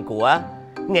sự xuất hiện của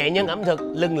nghệ nhân ẩm thực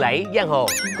lừng lẫy giang hồ,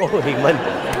 cô Hiền Minh.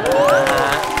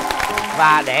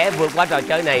 Và để vượt qua trò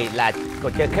chơi này là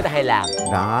còn chơi khá là hay làm.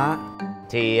 Đó.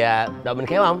 Thì đội mình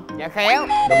khéo không? Dạ khéo.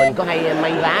 Đội mình có hay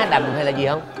may vá đầm hay là gì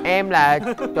không? Em là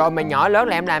trời, mà nhỏ lớn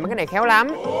là em làm mấy cái này khéo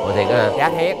lắm. Ủa thiệt hả? Dạ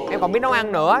thiệt, em còn biết nấu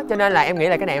ăn nữa, cho nên là em nghĩ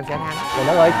là cái này em sẽ thắng. Trời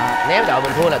đất ơi, Nếu đội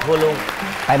mình thua là thua luôn.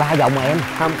 tại 3 vòng mà em.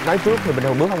 Không, nói trước thì bình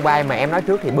thường bước không qua, mà em nói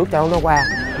trước thì bước cho nó qua.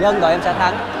 Dân đội em sẽ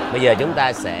thắng. Bây giờ chúng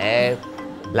ta sẽ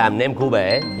làm nem cua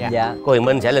bể. Dạ. Cô Hiền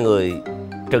Minh sẽ là người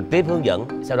trực tiếp hướng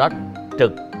dẫn, sau đó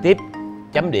trực tiếp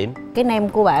chấm điểm. Cái nem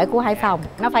cua bể của Hải Phòng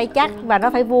nó phải chắc và nó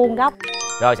phải vuông góc.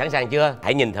 Rồi sẵn sàng chưa?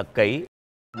 Hãy nhìn thật kỹ.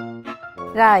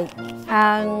 Rồi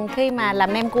khi mà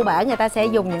làm nem cua bể người ta sẽ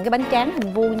dùng những cái bánh tráng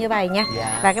hình vuông như vậy nha.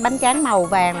 Và cái bánh tráng màu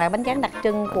vàng là bánh tráng đặc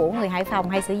trưng của người Hải Phòng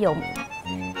hay sử dụng.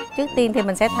 Trước tiên thì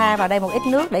mình sẽ thoa vào đây một ít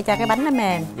nước để cho cái bánh nó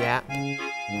mềm. Dạ.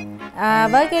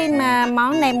 Với cái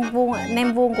món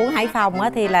nem vuông của Hải Phòng á,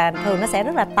 thì là thường nó sẽ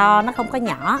rất là to, nó không có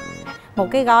nhỏ. Một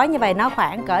cái gói như vậy nó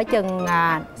khoảng cỡ chừng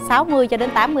 60 cho đến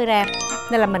 80 gram.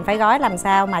 Nên là mình phải gói làm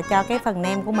sao mà cho cái phần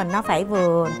nem của mình nó phải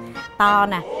vừa to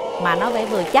nè, mà nó phải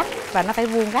vừa chắc và nó phải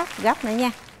vuông góc nữa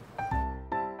nha.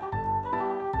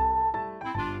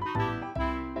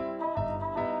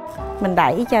 Mình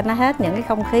đẩy cho nó hết những cái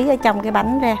không khí ở trong cái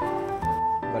bánh ra.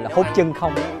 Gọi là hút chân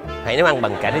không. Hãy nấu ăn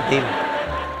bằng cả trái tim.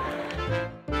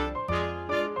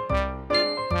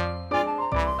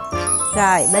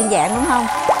 Rồi, đơn giản đúng không?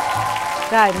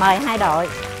 Rồi, mời hai đội.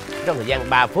 Trong thời gian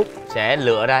 3 phút sẽ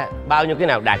lựa ra bao nhiêu cái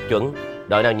nào đạt chuẩn,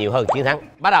 đội nào nhiều hơn chiến thắng.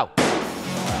 Bắt đầu.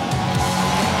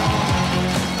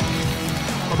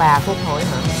 Có 3 phút thôi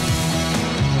hả?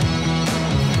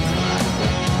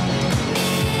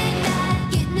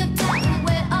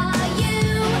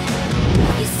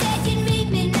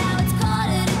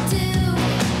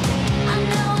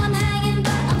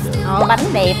 Ồ, bánh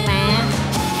đẹp mà.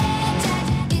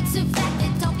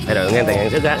 Hai đội ngang tài ngang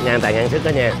sức á, ngang tài ngang sức đó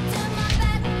nha.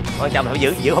 Quan trọng là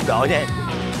phải giữ phong độ nha.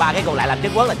 3 cái còn lại làm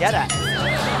chất quất là chết rồi.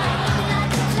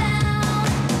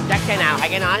 Chắc cái nào hay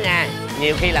cái đó nha.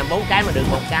 Nhiều khi làm 4 cái mà được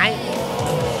 1 cái.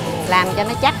 Làm cho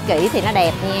nó chắc kỹ thì nó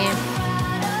đẹp nha.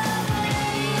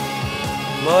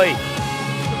 10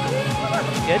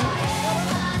 9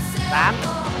 8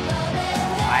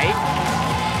 7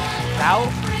 6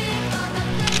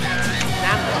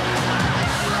 5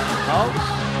 4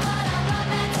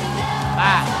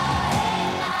 3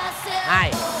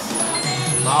 2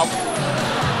 1.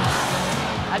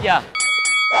 Hết giờ.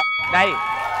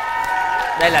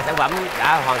 Đây là sản phẩm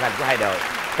đã hoàn thành của hai đội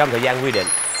trong thời gian quy định.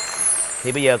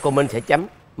 Thì bây giờ cô Minh sẽ chấm.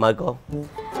 Mời cô.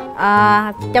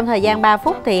 Trong thời gian 3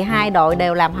 phút thì hai đội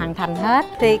đều làm hoàn thành hết.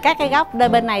 Thì các cái góc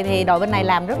bên này thì đội bên này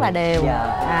làm rất là đều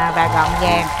và gọn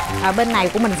gàng. Bên này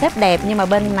của mình xếp đẹp, nhưng mà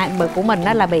bên này của mình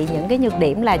nó là bị những cái nhược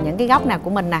điểm là những cái góc nào của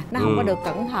mình nè nó không có được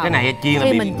cẩn thận. Cái này chiên là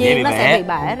khi mình chiên nó sẽ bị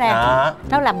bể ra.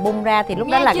 Nó làm bung ra thì lúc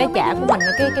đó là cái chả của mình,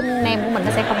 cái nem của mình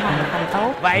nó sẽ không hoàn thành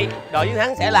tốt. Vậy đội chiến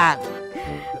thắng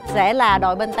sẽ là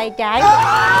đội bên tay trái.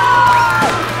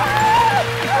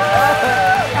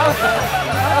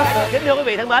 Kính thưa quý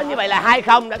vị thân mến, như vậy là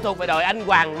 2-0 đã thuộc về đội anh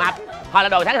Hoàng Mập. Họ là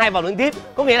đội thắng 2 vòng liên tiếp.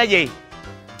 Có nghĩa là gì?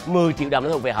 10 triệu đồng đã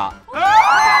thuộc về họ.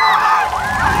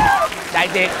 Đại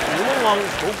tiệc những món ngon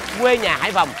của quê nhà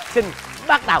Hải Phòng xin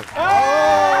bắt đầu.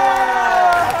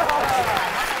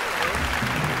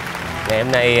 Ngày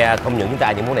hôm nay không những chúng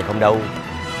ta những món này không đâu,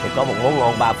 thì có một món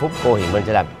ngon 3 phút cô Hiền Minh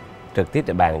sẽ làm trực tiếp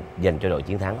tại bàn dành cho đội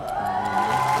chiến thắng.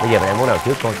 Bây giờ mình ăn món nào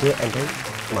trước con chứ em thấy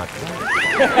mệt quá.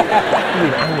 Cái gì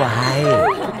mà ăn hoài,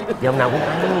 dòng nào cũng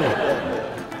ăn.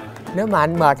 Nếu mà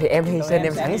anh mệt thì em hy sinh,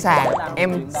 em sẵn sàng.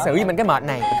 Em xử với mình cái mệt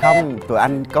này. Không, tụi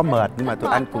anh có mệt nhưng mà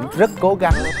tụi anh cũng rất cố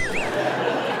gắng.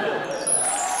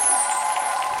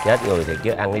 Chết người thì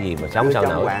chứ ăn cái gì mà sống sao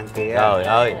nổi. Trời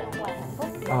ơi.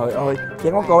 Trời ơi,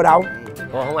 chén có cô đâu?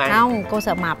 Cô không ăn. Không, cô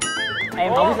sợ mập.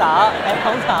 Em không sợ, em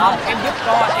không sợ. Em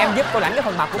giúp cô lãnh cái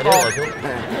phần mập của cô.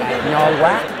 Nhồi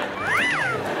quá.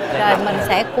 Rồi mình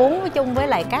sẽ cuốn chung với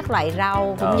lại các loại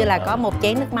rau cũng như là có một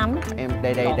chén nước mắm. Em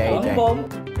đây.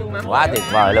 Quá tuyệt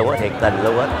vời luôn á, thiệt tình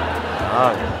luôn á.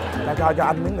 Ta cho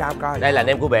anh miếng rau coi. Đây là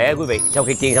nem cua bể quý vị. Sau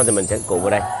khi chiên xong thì mình sẽ cuộn vào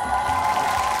đây.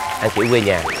 Ăn kiểu quê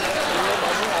nhà.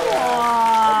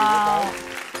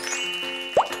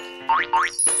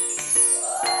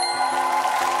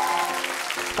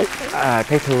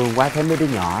 Thấy thương quá, thấy mấy đứa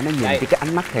nhỏ nó nhìn cái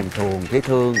ánh mắt thèm thuồng, thấy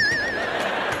thương.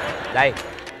 Đây.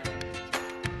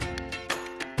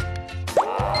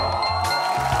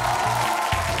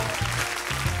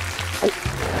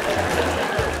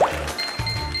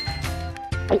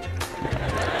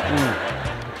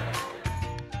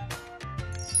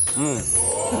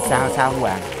 Sao không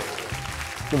Hoàng?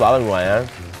 Cái vỏ bên ngoài á,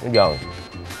 nó giòn.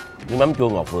 Cái mắm chua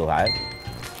ngọt vừa phải.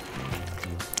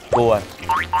 Cua,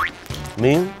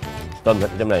 miếng, tôm thịt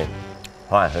trong này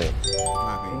hòa huyền.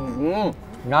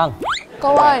 Ngon.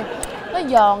 Cô ơi, nó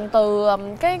giòn từ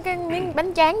cái miếng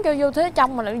bánh tráng cho vô phía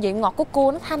trong mà lại vị ngọt của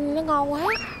cua, nó thanh, nó ngon quá.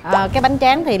 Cái bánh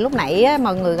tráng thì lúc nãy á,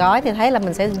 mọi người gói thì thấy là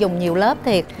mình sẽ dùng nhiều lớp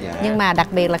thiệt. Nhưng mà đặc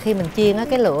biệt là khi mình chiên á,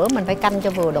 cái lửa mình phải canh cho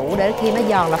vừa đủ để khi nó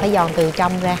giòn là phải giòn từ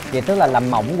trong ra. Vậy tức là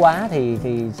làm mỏng quá thì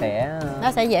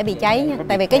nó sẽ dễ bị cháy nha.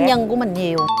 Tại vì cái nhân của mình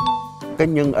nhiều. Cái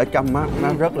nhân ở trong á nó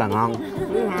rất là ngon,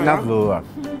 nó vừa,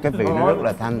 cái vị nó rất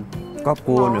là thanh, có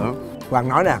cua nữa. Hoàng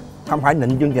nói nè, không phải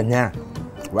nịnh chương trình nha,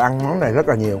 và ăn món này rất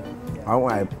là nhiều. Ở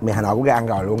ngoài miền Hà Nội cũng ra ăn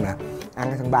rồi luôn nè,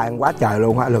 ăn ở sân bay ăn quá trời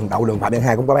luôn á, đường đậu đường Phạm Văn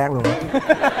Hai cũng có bán luôn á.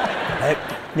 Thiệt,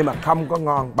 nhưng mà không có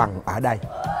ngon bằng ở đây.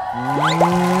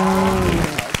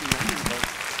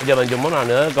 Bây giờ mình dùng món nào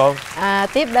nữa cô?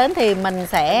 Tiếp đến thì mình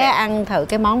sẽ ăn thử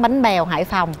cái món bánh bèo Hải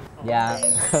Phòng. Dạ.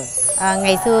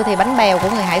 Ngày xưa thì bánh bèo của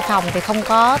người Hải Phòng thì không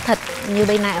có thịt như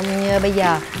bây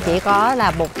giờ, chỉ có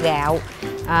là bột gạo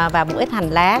và một ít hành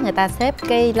lá. Người ta xếp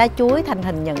cái lá chuối thành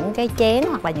hình những cái chén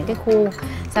hoặc là những cái khuôn,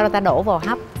 sau đó ta đổ vào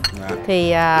hấp.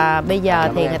 Thì bây giờ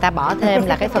thì người ta bỏ thêm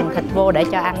là cái phần thịt vô để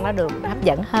cho ăn nó được hấp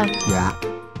dẫn hơn. Dạ.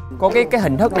 Cô cái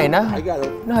hình thức này nó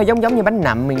hơi giống như bánh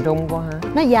nậm miền Trung cô ha.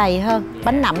 Nó dày hơn.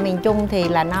 Bánh nậm miền Trung thì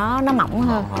là nó mỏng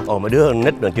hơn. Ồ, mấy đứa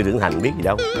nít rồi chưa trưởng thành biết gì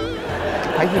đâu.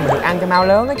 Phải gì mà được ăn cho mau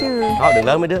lớn á chứ. Thôi đừng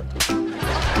lớn mấy đứa.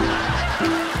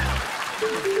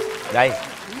 Đây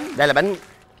là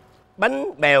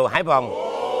bánh bèo Hải Phòng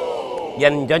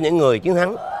dành cho những người chiến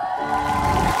thắng.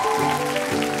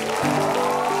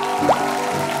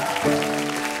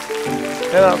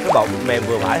 Cái bột mềm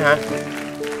vừa phải ha,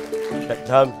 thịt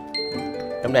thơm,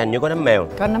 trong đây hình như có nấm mèo.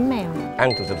 Có nấm mèo.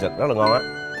 Ăn sực rất là ngon á.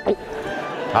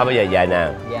 Thôi bây giờ về nè.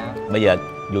 Dạ. Bây giờ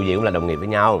dù gì cũng là đồng nghiệp với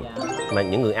nhau, mà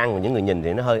những người ăn và những người nhìn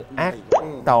thì nó hơi ác.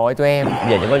 Tội tụi em.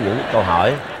 Bây giờ chỉ có những câu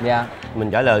hỏi. Dạ.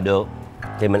 Mình trả lời được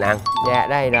thì mình ăn. Dạ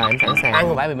đây rồi, em sẵn sàng. Ăn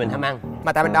không phải vì mình ham ăn,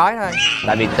 mà tại mình đói thôi.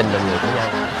 tại vì tình đồng nghiệp với nhau.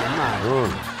 Đúng rồi.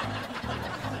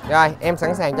 Rồi em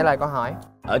sẵn sàng trả lời câu hỏi.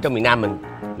 Ở trong miền Nam mình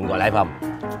gọi là Hải Phòng.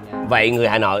 Vậy người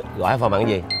Hà Nội gọi Hải Phòng bằng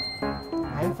cái gì?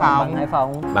 Hải Phòng. Hải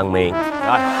Phòng. Bằng miền.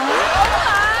 Rồi.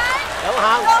 Đúng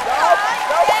không?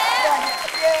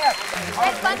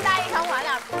 Bên đây không phải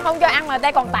là không cho ăn mà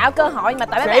đây còn tạo cơ hội mà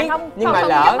tại mấy bạn không nhưng mà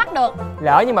không bắt được.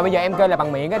 Lỡ nhưng mà bây giờ em kêu là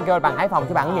bằng miệng, anh kêu là bằng Hải Phòng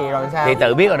chứ bằng cái gì rồi sao? Thì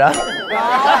tự biết rồi đó.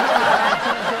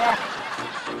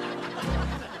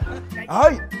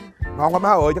 Ơi, ngon quá má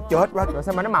ơi, chắc chết quá. Rồi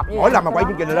sao mà nó mập vậy? Mỗi lần mà quay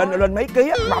chương trình là lên mấy ký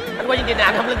á, mập. Anh quay chương trình này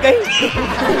anh không lên ký.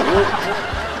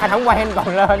 Anh không quay anh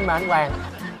còn lên mà anh Hoàng.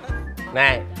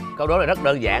 Nè, câu đố này rất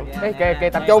đơn giản. Kê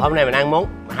tập trung. Hôm nay mình ăn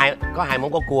có hai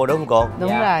món có cua đúng không cô? Đúng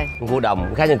Dạ. rồi. Con cua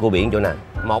đồng khác với cua biển chỗ nào?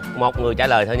 Một người trả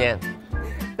lời thôi nha.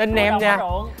 Tin em nha.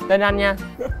 Tin anh nha.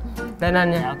 Tin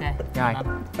anh nha. Dạ, ok. Rồi.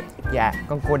 Dạ,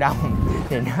 con cua đồng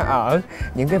thì nó ở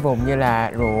những cái vùng như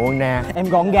là ruộng nè. Em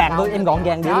gọn gàng thôi, em gọn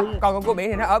gàng đi. Đó, còn con cua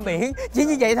biển thì nó ở biển. Chỉ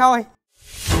như vậy thôi.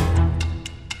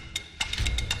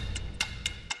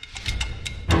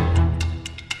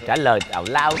 Trả lời tào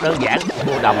lao đơn giản.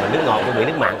 Cua đồng là nước ngọt, cua biển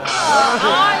nước mặn.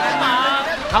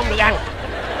 Không được ăn.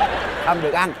 Không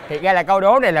được ăn. Thiệt ra là câu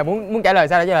đố này là muốn trả lời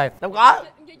sao để trả lời? Đâu có.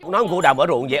 Nói cua đồng ở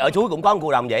ruộng vậy, ở suối cũng có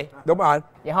cua đồng vậy. Đúng rồi.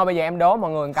 Vậy thôi bây giờ em đố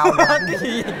mọi người một câu nữa.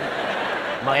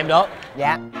 Mời em đố.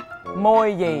 Dạ.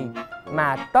 Môi gì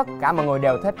mà tất cả mọi người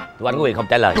đều thích? Tụi anh có quyền không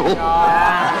trả lời.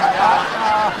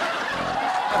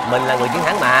 Mình là người chiến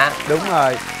thắng mà. Đúng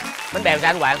rồi. Bánh bèo sao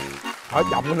anh Hoàng? Hỏi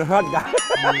trọng lên hết cả.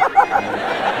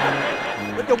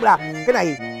 Nói chung là cái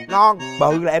này ngon,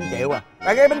 bự là em chịu à.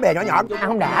 Cái bánh bèo nhỏ nhỏ Ăn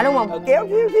không đã đúng không? kéo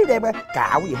xíu đem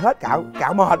cạo gì hết,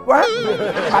 cạo mệt quá.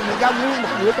 Bánh rau nguyên một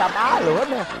dĩa chà bá lửa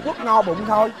nè, quất no bụng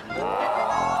thôi.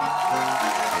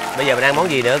 Bây giờ mình ăn món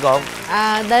gì nữa cô?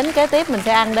 Đến kế tiếp mình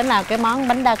sẽ ăn đến là cái món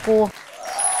bánh đa cua.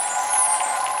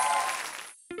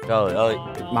 Trời ơi,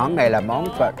 Món này là món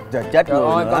chết Trời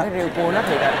người ơi, nữa. con cái riêu cua nó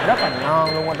thì rất là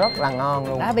ngon luôn, rất là ngon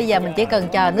luôn. Đó, bây giờ mình chỉ cần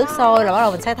chờ nước sôi rồi bắt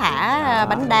đầu mình sẽ thả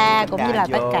bánh đa cũng như là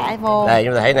tất cả vô. đây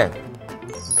chúng ta thấy nè,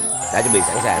 đã chuẩn bị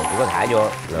sẵn sàng, chỉ có thả vô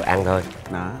rồi ăn thôi.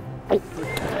 Đó.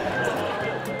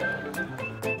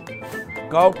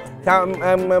 Cô, sao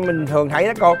mình thường thấy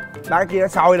đó cô, ba cái kia nó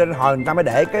sôi lên hồi người ta mới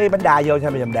để cái bánh đa vô,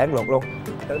 sao mình để luộc luôn?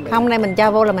 Không, nay mình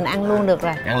cho vô là mình ăn luôn được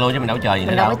rồi. Ăn luôn chứ mình đâu chờ gì nữa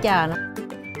Mình đâu đâu. có chờ nữa.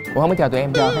 Ủa không có chờ tụi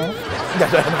em chờ hết.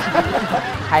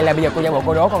 Hay là bây giờ cô giả bộ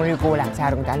cô đố con riêu cua làm sao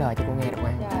để con trả lời cho cô nghe được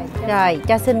không? Rồi,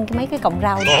 cho xin mấy cái cọng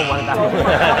rau đi. Cô không quan tâm.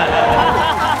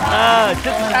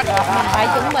 Mình phải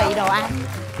chuẩn bị đồ ăn.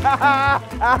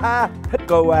 Thích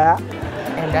cô quá.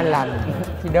 Em đã làm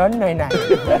khi đến nơi này.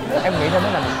 Em nghĩ nó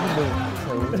là một cái đường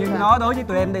sự. Nhưng nó đối với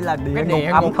tụi em đây là Cái địa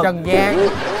địa ngục ngục ẩm Trần gian.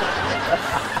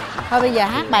 Thôi bây giờ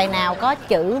hát bài nào có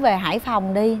chữ về Hải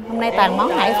Phòng đi. Hôm nay toàn món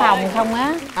Hải Phòng không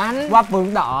á. Hoa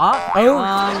phượng đỏ.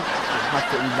 Hoa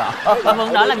phượng đỏ. Hoa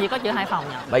phượng đỏ làm gì có chữ Hải Phòng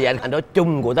nhỉ? Bây giờ anh nói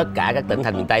chung của tất cả các tỉnh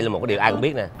thành miền Tây là một cái điều ai cũng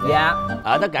biết nè. Dạ.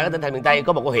 Ở tất cả các tỉnh thành miền Tây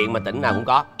có một cái huyện mà tỉnh nào cũng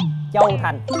có. Châu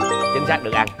Thành. Chính xác,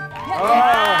 được ăn.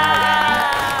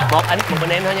 Một mình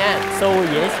em thôi nha. Xui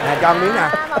dễ. Nè cho miếng nè.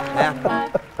 Nè.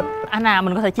 Anh à,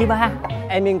 mình có thể chia ba.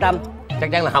 Em yên tâm. Chắc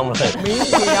chắn là không rồi. Miếng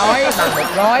thì nói bằng một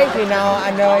gói khi nào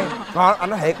anh ơi. Ngon, anh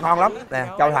nói thiệt ngon lắm. Nè,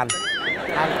 Châu Thành.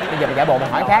 Bây giờ mình giả bộ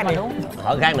mình hỏi khác đi.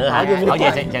 Hỏi khác nữa hả? Hỏi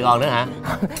về Sài Gòn nữa hả?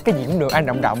 Cái gì cũng được, anh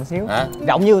rộng rộng xíu. Hả?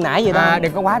 Rộng như nãy vậy đó.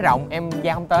 Đừng có quá rộng, em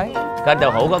Giang không tới. Kênh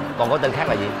tàu hũ còn có tên khác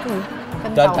là gì?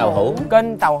 Kênh tàu hũ.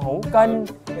 Kênh tàu hũ, kênh.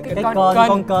 Cái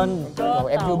con kênh.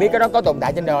 Rồi, em chưa biết cái đó có tồn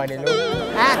tại trên đời này luôn.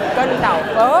 À, kênh tàu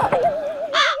phớ.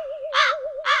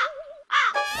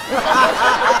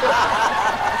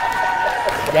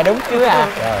 Dạ đúng chứ à.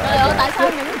 Trời ơi, tại sao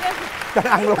những cái Cho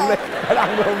ăn luôn đi, cho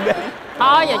ăn luôn đi.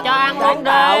 Thôi giờ cho ăn luôn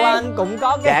đi. Anh cũng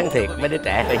có cái Chán thiệt mấy đứa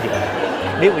trẻ bây giờ.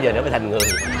 Biết bây giờ nó mới thành người.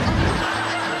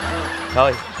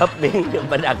 Thôi hấp miếng cho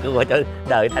bánh ăn của cho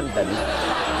đời thanh tịnh.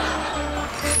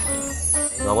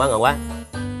 Ngon quá, ngon quá.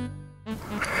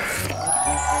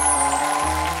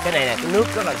 Cái này nè, cái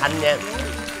nước rất là thanh nha.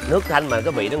 Nước thanh mà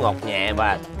cái vị nó ngọt nhẹ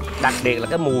và đặc biệt là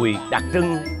cái mùi đặc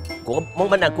trưng của món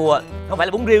bánh đa cua. Không phải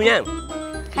là bún riêu nha.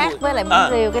 Khác với lại bún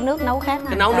riêu, cái nước nấu khác.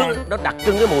 Cái nấu nước nó đặc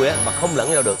trưng cái mùi á mà không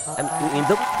lẫn vào được. Em nghiêm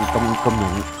túc. Công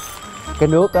nhận cái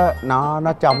nước á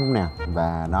nó trong nè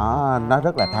và nó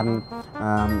rất là thanh.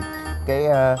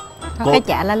 Cái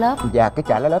chả lá lớp. Dạ, cái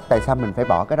chả lá lớp, tại sao mình phải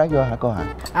bỏ cái đó vô hả cô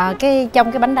hả?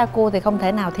 Trong cái bánh đa cua thì không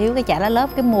thể nào thiếu cái chả lá lớp.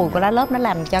 Cái mùi của lá lớp nó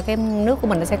làm cho cái nước của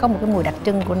mình nó sẽ có một cái mùi đặc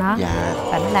trưng của nó. Dạ.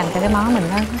 Và nó làm cho cái món mình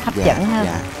nó hấp dẫn hơn.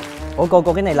 Dạ. Ủa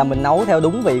cô cái này là mình nấu theo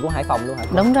đúng vị của Hải Phòng luôn hả?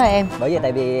 Đúng rồi em. Bởi vì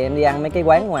tại vì em đi ăn mấy cái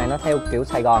quán ngoài nó theo kiểu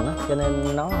Sài Gòn á, cho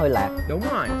nên nó hơi lạc. Đúng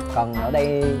rồi. Còn ở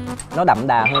đây nó đậm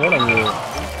đà hơn rất là nhiều.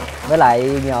 Với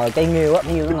lại nhờ cây nghêu á,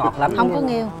 nghêu nó ngọt lắm. Không có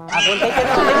nghêu. Cái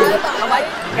đó cái gì? Không phải.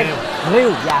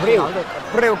 Nghêu. Dạ,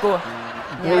 Nghêu cua.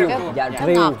 Nghêu. Dạ, nó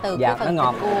ngọt từ dạ, cái phần nó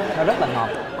ngọt. cua. Nó rất là ngọt.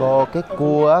 Cô,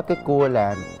 cái cua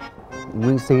là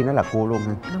nguyên si nó là cua luôn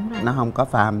ha? Đúng rồi. Nó không có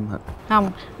pha.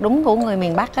 Không, đúng của người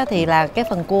miền Bắc á, thì là cái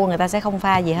phần cua người ta sẽ không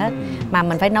pha gì hết. Mà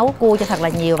mình phải nấu cua cho thật là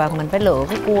nhiều và mình phải lựa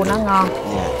cái cua nó ngon.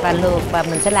 Và luộc và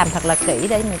mình sẽ làm thật là kỹ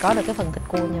để mình có được cái phần thịt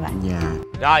cua như vậy. Dạ.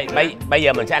 Rồi bây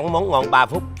giờ mình sẽ ăn món ngon 3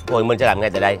 phút. Rồi mình sẽ làm ngay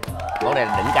tại đây. Món này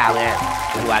là đỉnh cao nha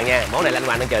anh Hoàng nha. Món này là anh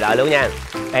Hoàng đang chờ đợi luôn nha.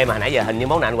 Em mà nãy giờ hình như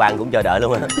món này anh Hoàng cũng chờ đợi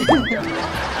luôn á.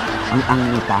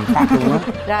 Ăn toàn khác luôn á.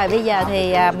 Rồi bây giờ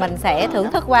thì mình sẽ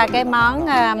thưởng thức qua cái món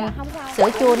sữa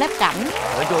chua nếp cẩm.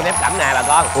 Sữa chua nếp cẩm nè bà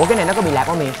con. Ủa cái này nó có bị lạc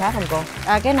ở miền khác không cô?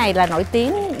 Cái này là nổi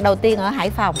tiếng đầu tiên ở Hải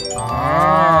Phòng.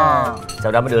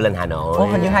 Sau đó mới đưa lên Hà Nội. Ủa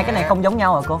hình như hai cái này không giống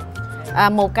nhau hả cô?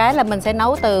 Một cái là mình sẽ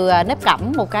nấu từ nếp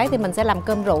cẩm, một cái thì mình sẽ làm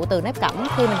cơm rượu từ nếp cẩm.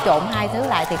 Khi mình trộn hai thứ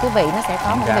lại thì cái vị nó sẽ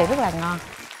có một cái vị rất là ngon.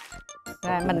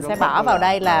 Rồi mình sẽ bỏ vào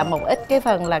đây là một ít cái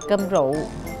phần là cơm rượu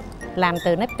làm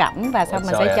từ nếp cẩm và xong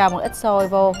mình sẽ cho một ít xôi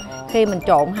vô. Khi mình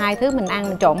trộn hai thứ, mình ăn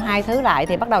mình trộn hai thứ lại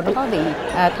thì bắt đầu nó có vị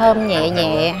thơm nhẹ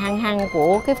nhẹ hăng hăng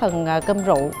của cái phần cơm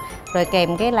rượu, rồi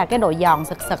kèm cái là cái độ giòn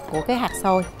sực sực của cái hạt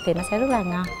xôi thì nó sẽ rất là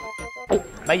ngon.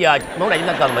 Bây giờ món này chúng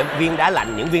ta cần phải viên đá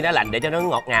lạnh, những viên đá lạnh để cho nó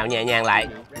ngọt ngào nhẹ nhàng lại.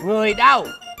 Người đâu?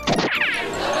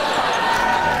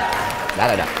 Đá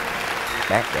là đâu?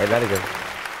 Đá, để đó đi kìa.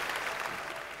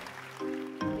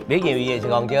 Biết nhiều về Sài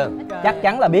Gòn chưa? Chắc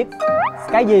chắn là biết.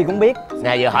 Cái gì cũng biết.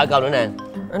 Nè giờ hỏi câu nữa nè.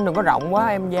 Anh đừng có rộng quá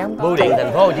em dám. Bưu điện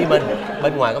thành phố Hồ Chí Minh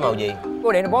bên ngoài có màu gì?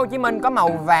 Bưu điện thành phố Hồ Chí Minh có màu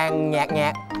vàng nhạt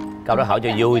nhạt. Câu đó hỏi cho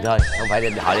vui thôi, không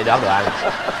phải hỏi để đón đồ ăn.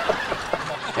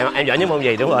 Em giỏi nhất môn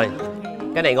gì? Đúng rồi.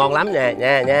 Cái này ngon lắm nè,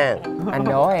 nha. Anh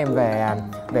đố em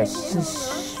về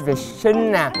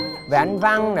sinh nè, về anh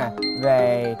văn nè,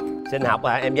 về sinh học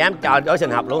hả? Em dám cho đối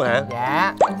sinh học luôn hả?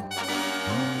 Dạ.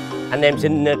 Anh em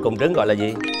sinh cùng trứng gọi là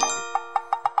gì?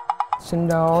 Sinh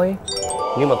đôi.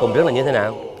 Nhưng mà cùng trứng là như thế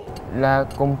nào? Là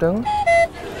cùng trứng.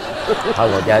 Thôi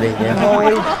ngồi chơi đi nha. Thôi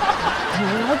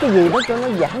nói cái gì đó cho nó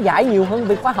giảng giải nhiều hơn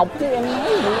việc khoa học chứ em nói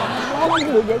gì nó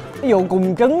không được vậy. Ví dụ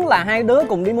cùng trứng là hai đứa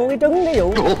cùng đi mua cái trứng ví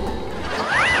dụ.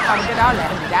 Không cái đó là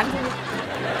em bị đánh.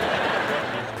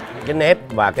 Cái nếp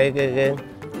và cái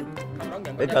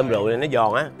cơm rượu này nó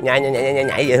giòn á,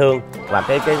 nhảy dễ thương, và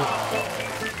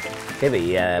cái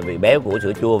vị béo của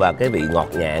sữa chua và cái vị ngọt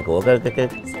nhẹ của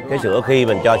cái sữa khi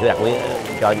mình cho sữa đặc nguyên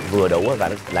cho vừa đủ và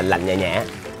nó lạnh nhẹ nhẹ.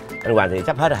 Anh Hoàng thì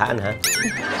sắp hết rồi hả anh hả?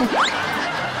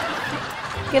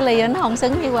 Cái ly nó không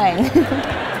xứng với Hoàng.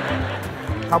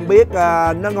 Không biết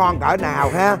nó ngon cỡ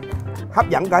nào ha, hấp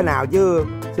dẫn cỡ nào chứ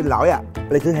xin lỗi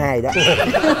ly thứ hai đó.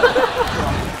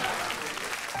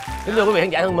 Kính thưa quý vị khán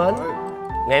giả thân mến,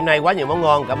 ngày hôm nay quá nhiều món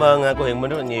ngon, cảm ơn cô Hiền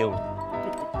Minh rất là nhiều.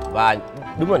 Và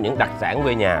đúng là những đặc sản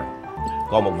quê nhà.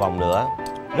 Còn một vòng nữa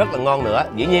rất là ngon nữa.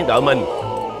 Dĩ nhiên đội mình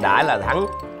đã là thắng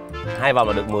 2 vòng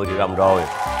là được 10 triệu đồng rồi.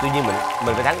 Tuy nhiên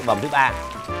mình phải thắng vòng thứ 3.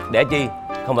 Để chi?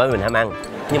 Không phải mình ham ăn,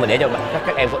 nhưng mà để cho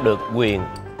các em có được quyền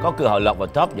có cơ hội lọt vào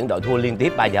top những đội thua liên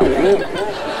tiếp 3 vòng.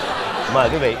 Mời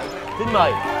quý vị, xin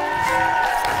mời.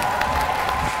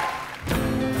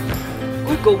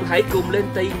 Cuối cùng hãy cùng lên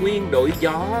Tây Nguyên đổi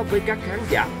gió với các khán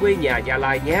giả quê nhà Gia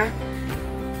Lai nhé.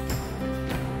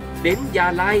 Đến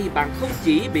Gia Lai, bạn không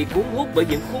chỉ bị cuốn hút bởi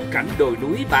những khung cảnh đồi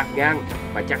núi bạt ngàn,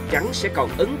 mà chắc chắn sẽ còn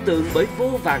ấn tượng bởi vô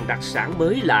vàn đặc sản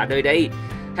mới lạ nơi đây.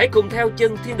 Hãy cùng theo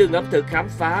chân Thiên Đường Ẩm Thực khám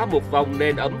phá một vòng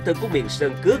nền ẩm thực của miền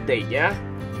Sơn Cước này nhé.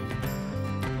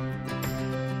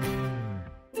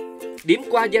 Điểm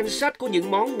qua danh sách của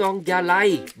những món ngon Gia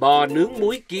Lai, bò nướng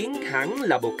muối kiến hẳn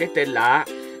là một cái tên lạ.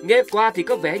 Nghe qua thì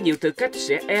có vẻ nhiều thực khách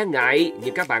sẽ e ngại,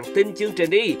 nhưng các bạn tin chương trình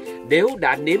đi, nếu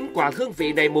đã nếm qua hương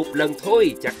vị này một lần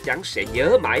thôi, chắc chắn sẽ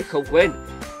nhớ mãi không quên.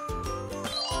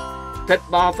 Thịt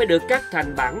bò phải được cắt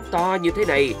thành bản to như thế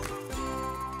này.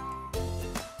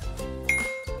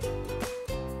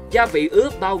 Gia vị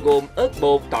ướp bao gồm ớt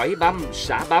bột, tỏi băm,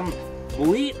 sả băm,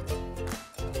 muối.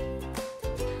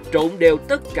 Trộn đều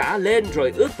tất cả lên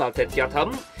rồi ướp vào thịt cho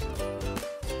thấm.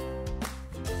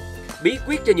 Bí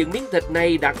quyết cho những miếng thịt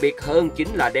này đặc biệt hơn chính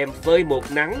là đem phơi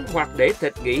một nắng hoặc để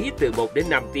thịt nghỉ từ 1 đến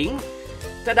 5 tiếng.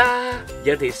 Ta-da!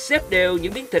 Giờ thì xếp đều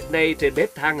những miếng thịt này trên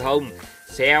bếp than hồng.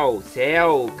 Xèo,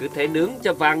 cứ thế nướng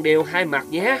cho vàng đều hai mặt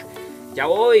nhé.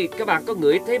 Chào ơi, các bạn có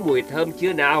ngửi thấy mùi thơm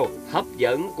chưa nào? Hấp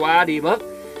dẫn quá đi mất.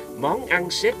 Món ăn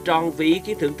sẽ tròn vị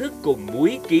khi thưởng thức cùng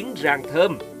muối kiến rang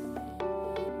thơm.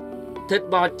 Thịt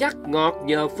bò chắc ngọt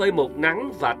nhờ phơi một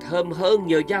nắng và thơm hơn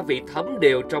nhờ gia vị thấm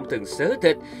đều trong từng xớ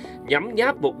thịt. Nhấm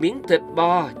nháp một miếng thịt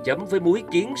bò chấm với muối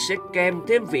kiến sẽ kèm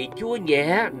thêm vị chua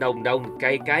nhẹ, nồng nồng,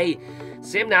 cay cay.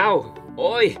 Xem nào!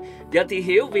 Ôi, giờ thì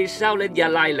hiểu vì sao lên Gia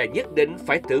Lai là nhất định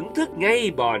phải thưởng thức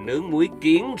ngay bò nướng muối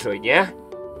kiến rồi nhé.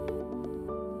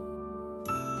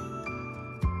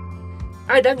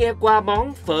 Ai đã nghe qua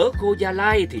món phở khô Gia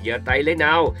Lai thì giơ tay lên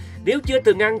nào. Nếu chưa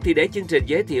từng ăn thì để chương trình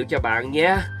giới thiệu cho bạn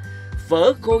nha.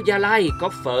 Phở khô Gia Lai có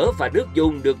phở và nước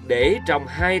dùng được để trong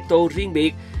 2 tô riêng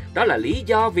biệt. Đó là lý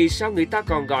do vì sao người ta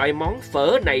còn gọi món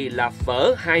phở này là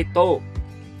phở 2 tô.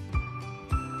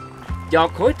 Cho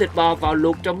khối thịt bò vào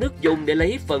luộc trong nước dùng để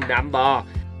lấy phần nạm bò.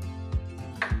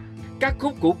 Cắt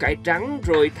khúc củ cải trắng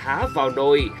rồi thả vào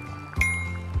nồi.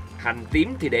 Hành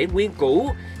tím thì để nguyên củ.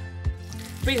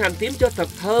 Phi hành tím cho thật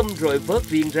thơm rồi vớt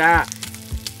riêng ra.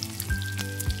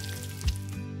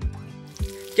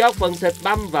 Cho phần thịt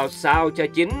băm vào xào cho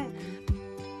chín.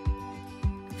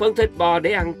 Phần thịt bò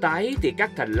để ăn tái thì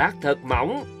cắt thành lát thật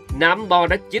mỏng. Nạm bò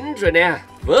đã chín rồi nè,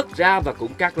 vớt ra và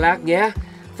cũng cắt lát nhé.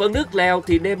 Phần nước lèo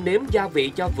thì nêm nếm gia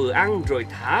vị cho vừa ăn rồi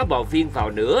thả bò viên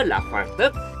vào nữa là hoàn tất.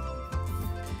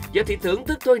 Giờ thì thưởng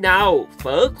thức thôi nào.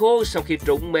 Phở khô sau khi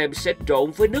trụng mềm sẽ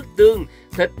trộn với nước tương,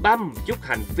 thịt băm, chút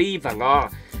hành phi và ngò.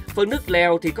 Phần nước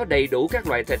lèo thì có đầy đủ các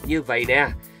loại thịt như vậy nè.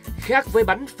 Khác với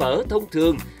bánh phở thông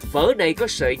thường, phở này có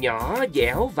sợi nhỏ,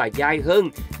 dẻo và dai hơn,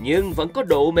 nhưng vẫn có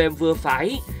độ mềm vừa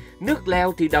phải. Nước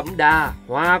lèo thì đậm đà,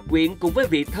 hòa quyện cùng với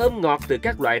vị thơm ngọt từ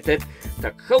các loại thịt,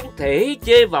 thật không thể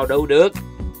chê vào đâu được.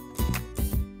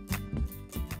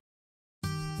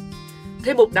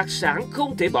 Thêm một đặc sản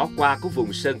không thể bỏ qua của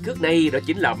vùng Sơn Cước này đó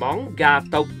chính là món gà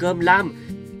tộc cơm lam.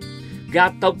 Gà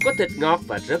tộc có thịt ngọt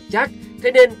và rất chắc,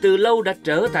 thế nên từ lâu đã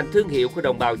trở thành thương hiệu của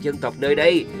đồng bào dân tộc nơi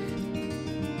đây.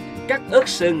 Cắt ớt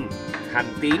sừng, hành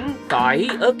tím, tỏi,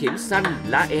 ớt hiểm xanh,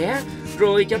 lá é,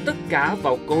 rồi cho tất cả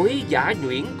vào cối giã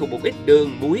nhuyễn cùng một ít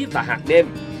đường, muối và hạt nêm.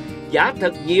 Giã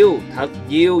thật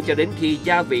nhiều cho đến khi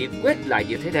gia vị quết lại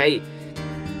như thế này.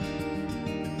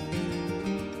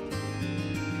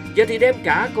 Giờ thì đem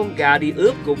cả con gà đi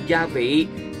ướp cùng gia vị,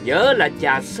 nhớ là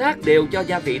chà sát đều cho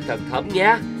gia vị thật thấm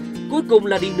nha. Cuối cùng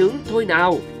là đi nướng thôi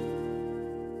nào.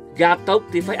 Gà tộc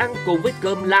thì phải ăn cùng với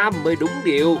cơm lam mới đúng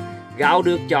điệu. Gạo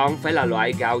được chọn phải là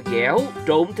loại gạo dẻo,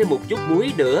 trộn thêm một chút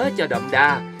muối nữa cho đậm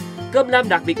đà. Cơm lam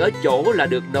đặc biệt ở chỗ là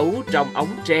được nấu trong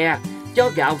ống tre. Cho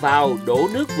gạo vào, đổ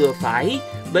nước vừa phải,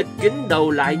 bịt kín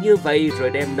đầu lại như vậy rồi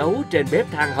đem nấu trên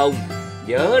bếp than hồng.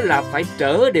 Nhớ là phải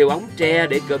trở đều ống tre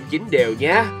để cơm chín đều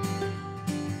nhé.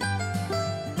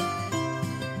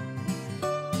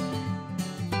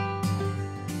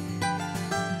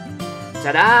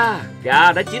 Ta-da!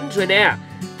 Gà đã chín rồi nè.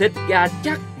 Thịt gà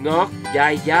chắc, ngọt,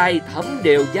 dai, thấm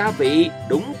đều gia vị,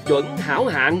 đúng chuẩn hảo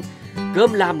hạng.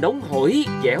 Cơm lam nóng hổi,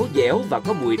 dẻo và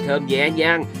có mùi thơm nhẹ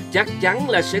nhàng. Chắc chắn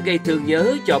là sẽ gây thương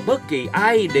nhớ cho bất kỳ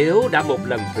ai nếu đã một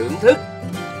lần thưởng thức.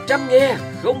 Trăm nghe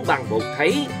không bằng một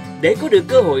thấy. Để có được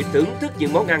cơ hội thưởng thức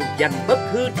những món ăn danh bất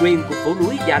hư truyền của phố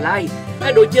núi Gia Lai,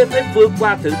 hai đội chơi phải vượt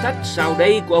qua thử thách sau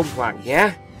đây của ông Hoàng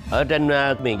nha. Ở trên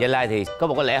miền Gia Lai thì có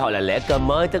một cái lễ hội là lễ cơm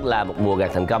mới, tức là một mùa gặt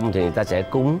thành công thì người ta sẽ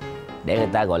cúng để người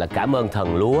ta gọi là cảm ơn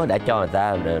thần lúa đã cho người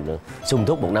ta sung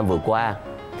túc một năm vừa qua.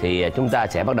 Thì chúng ta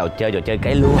sẽ bắt đầu chơi trò chơi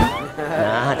cấy lúa.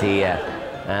 Đó, thì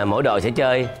mỗi đội sẽ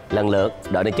chơi lần lượt,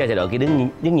 đội này chơi thì đội kia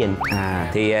đứng nhìn.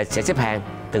 Thì sẽ xếp hàng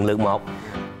từng lượt một.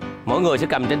 Mỗi người sẽ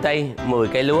cầm trên tay 10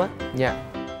 cây lúa. Dạ.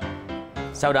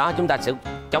 Sau đó chúng ta sẽ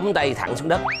chống tay thẳng xuống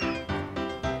đất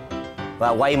và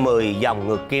quay 10 vòng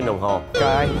ngược kim đồng hồ.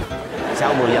 Trời ơi.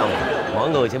 Sau 10 vòng, mỗi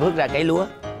người sẽ bước ra cấy lúa.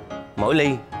 Mỗi ly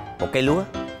một cây lúa.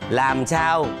 Làm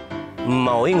sao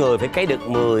mỗi người phải cấy được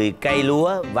 10 cây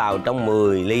lúa vào trong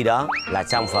 10 ly đó là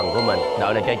xong phần của mình.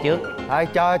 Đội này chơi trước. Thôi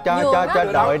cho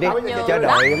đội đi, cho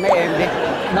đội mấy em đi.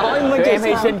 Đội mấy em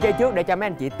hy sinh chơi trước để cho mấy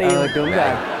anh chị tiêu. Đúng rồi.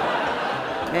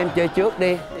 Em chơi trước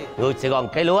đi. Người Sài Gòn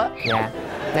cấy lúa. Dạ.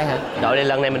 Đây hả? Đội này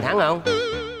lần này mình thắng không?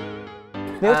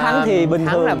 Nếu thắng thì bình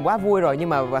thường. Thắng là quá vui rồi nhưng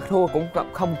mà thua cũng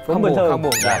không bình thường. Không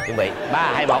buồn. Rồi chuẩn bị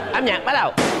 3, 2, 1 âm nhạc bắt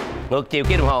đầu. Ngược chiều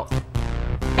kim đồng hồ.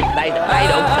 Tay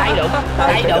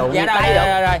đụng.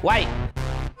 Dạ rồi. Quay.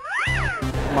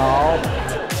 1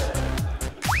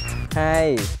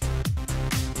 2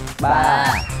 3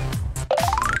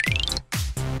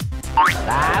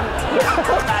 8.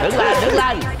 Đứng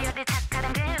lên.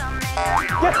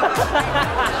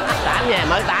 8 nha,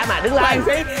 mới 8 mà, đứng lên. Khoan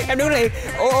xí, em đứng liền.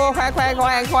 Khoan.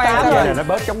 Tám rồi nó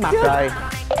bớt chóng mặt rồi.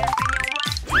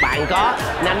 Bạn có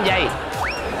 5 giây.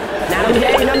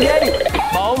 5 giây.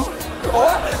 4.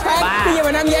 Ủa, khoan, bây giờ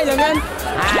mà 5 giây được anh.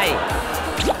 2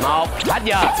 1 hết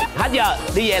giờ.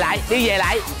 Đi về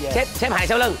lại. Xếp hàng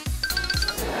sau lưng.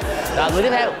 Rồi người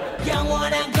tiếp theo.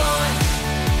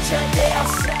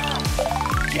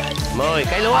 10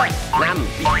 cây lúa. 5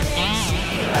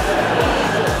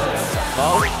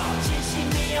 4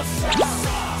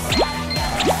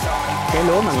 Cái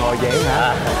lúa mà ngồi vậy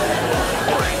hả?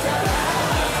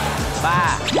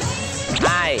 3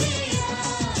 2.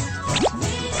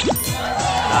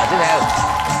 Rồi tiếp theo.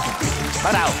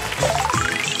 Bắt đầu.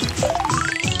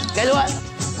 Cây lúa.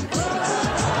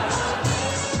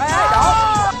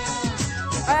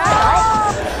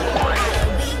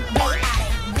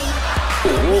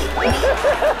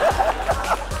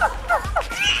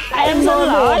 Em xin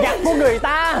lỗi giặt của người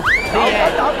ta.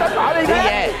 Đi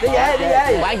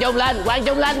về. Quang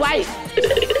Trung lên quay.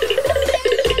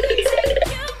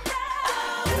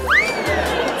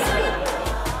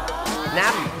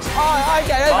 Năm. Ôi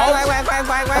trời ơi, khoan.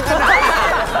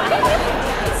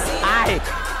 2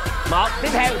 1 tiếp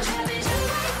theo.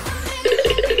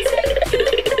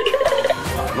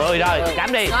 10 rồi,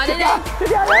 cắm đi. Rồi đi.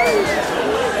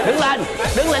 Đứng lên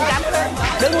cắm.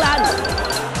 Đứng lên.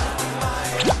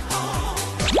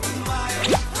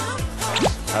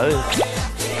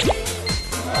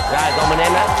 Rồi còn mình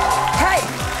em đó. Hey,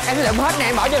 em sẽ lượm hết nè,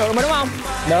 em bỏ cho được mà đúng không?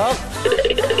 Được.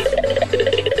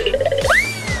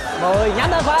 10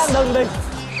 nhắm tới khóa đừng đi.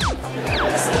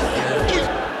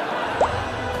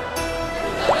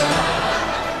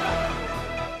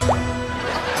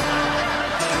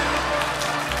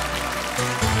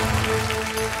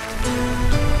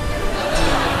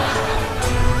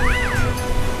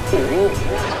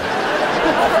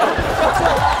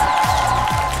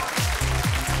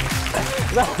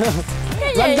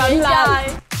 Cái gì vậy trời?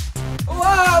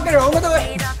 Wow, cái ruộng của tôi.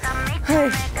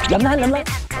 Lụm lên.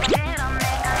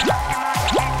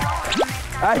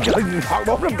 Trời, thọt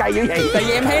 4-5 cây dữ vậy. Tại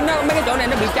vì em thấy mấy cái chỗ này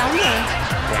nó bị trống rồi.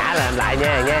 Ngã là làm lại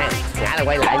nha. Ngã là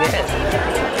quay lại nha.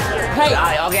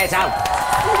 Rồi ok xong.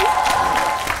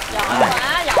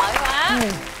 Giỏi quá.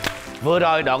 Vừa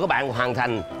rồi đội các bạn hoàn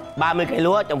thành 30 cây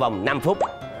lúa trong vòng 5 phút.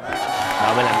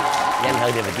 Rồi mới làm nhanh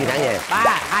hơn thì mình chiến thắng nha.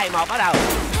 3 2 1 bắt đầu.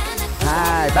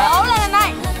 2 3. Đổ lên anh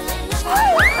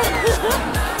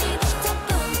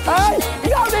ơi. Đi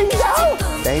đâu?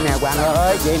 Đây nè Hoàng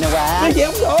ơi, vậy nè Hoàng. Cái gì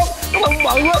không được, nó bự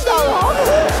bự lắm đâu.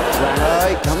 Hoàng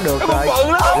ơi, không được rồi.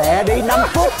 Bự lắm. Lẹ đi 5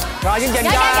 phút. Rồi chương trình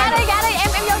Ra đi, em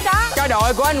vô cho. cho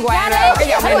đội của anh Hoàng là cái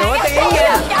vòng này nửa tiếng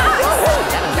nha.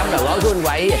 Chắc là trong đầu gối của anh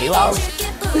quậy, hiểu không?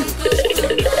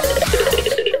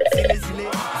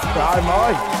 Rồi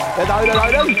mời,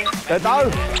 từ đứng, từ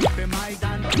từ.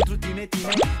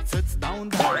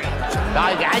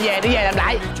 Rồi gã về, đi về làm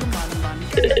lại.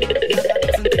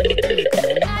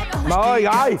 Mời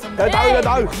rồi, từ từ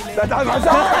ngồi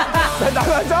xuống,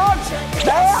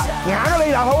 Đé, ngã nó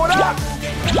đi là thua đó.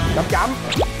 Chậm.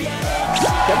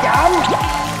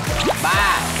 3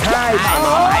 2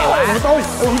 1 hay quá. Tôi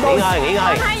Nghỉ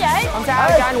ngơi. Hay vậy? Không sao,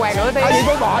 cho anh Hoàng nửa tiếng. Tại vì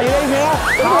tôi bò vậy đi nghe.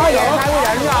 Thôi vậy thay quy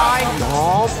định rồi.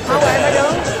 Một. Không em phải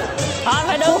đứng. Thôi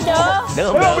phải đứng chứ.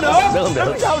 Đứng không được.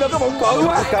 Đứng sao được, cái bụng bự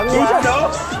quá. Gì sao được?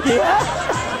 Gì á?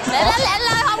 Để lên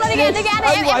không lên đi ra đi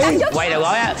em làm trước. Quay đầu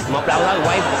gói á, một đầu thôi,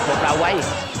 quay một đầu quay.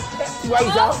 Quay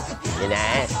sao? Vậy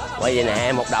nè, quay vậy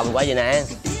nè, một đầu quay vậy nè.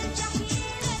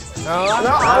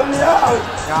 Nó ơn nhớ.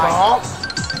 Rồi.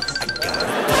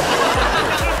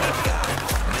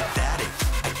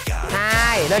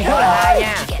 2, lên trước là 2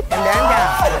 nha. Em đếm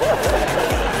cho.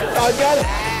 Rồi chơi.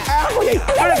 Có gì?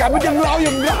 Nó là cầm cái chân lâu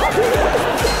giùm đó.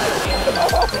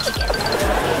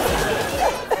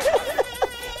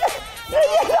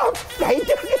 Chạy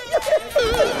chứ.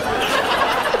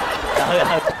 Trời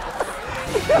ơi.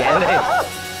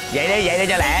 Dậy đi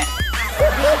cho lẹ.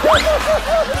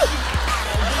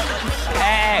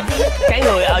 Ê, cái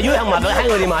người ở dưới không mệt, hai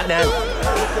người thì mệt nè.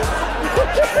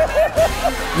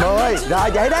 10,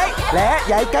 rồi dậy đấy, lẹ,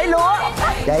 dậy cấy lúa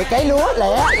lẹ, dậy cấy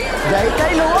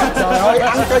lúa. Trời ơi,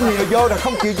 ăn cho nhiều vô rồi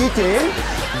không chịu di chuyển.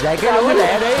 Dậy cấy lúa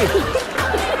lẹ đi.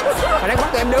 Mà đang bắt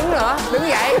tụi em đứng nữa, đứng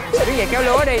dậy kéo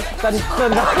lúa đi. Tin.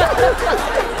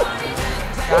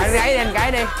 Rồi anh gãy đi, anh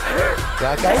cấy đi.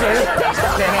 Rồi cấy đi.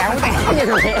 Nè, không tẹo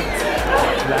như vậy.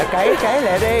 Lại cấy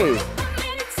lẹ đi.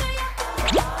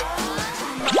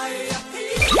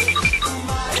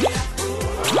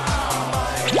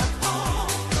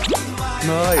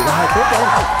 10, rồi tiếp đi.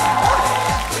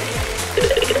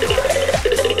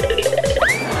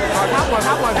 Ngồi khóc luôn,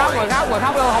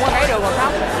 không có cấy được, ngồi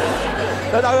khóc.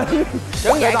 Từ từ.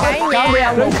 Đứng dậy cấy nha. Đi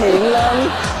ông đứng thiện lên.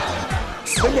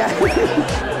 Đứng dậy.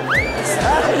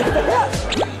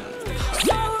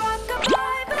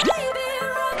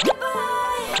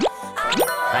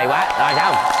 Hay quá, rồi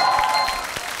xong.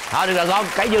 Thôi được rồi con,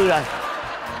 cái dư rồi.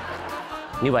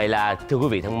 Như vậy là thưa quý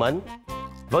vị thân mến,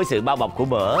 với sự bao bọc của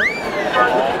mỡ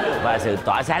và sự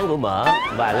tỏa sáng của mỡ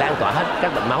và lan tỏa hết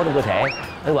các mạch máu trong cơ thể,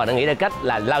 anh Hoàng đã nghĩ ra cách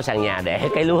là lau sàn nhà để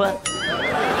cấy lúa.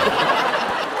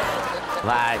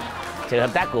 Và sự hợp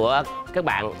tác của các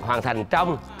bạn hoàn thành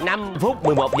trong 5 phút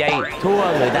 11 giây,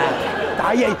 thua người ta.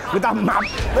 Tại vì người ta mập,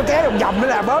 nó kéo vòng vòng nó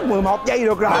là bớt 11 giây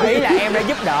được rồi. Ý là em đã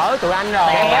giúp đỡ tụi anh rồi.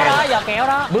 Kéo đó, giờ kéo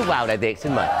đó. Bước vào đại tiệc,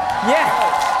 xin mời. Yeah.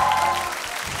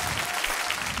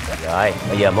 Rồi,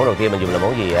 bây giờ món đầu tiên mình dùng là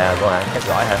món gì cô hả? Chắc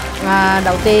gỏi hả?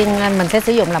 Đầu tiên mình sẽ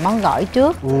sử dụng là món gỏi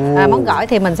trước. Món gỏi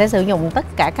thì mình sẽ sử dụng tất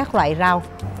cả các loại rau.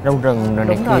 Rau rừng rồi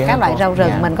này Đúng rồi, kia các loại rau rừng.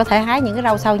 Dạ. Mình có thể hái những cái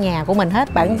rau sau nhà của mình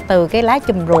hết. Bản từ cái lá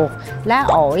chùm ruột, lá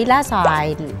ổi, lá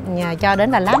xoài cho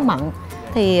đến là lá mận.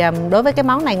 Thì đối với cái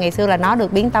món này ngày xưa là nó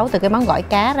được biến tấu từ cái món gỏi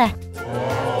cá ra.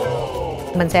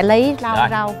 Mình sẽ lấy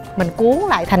rau, mình cuốn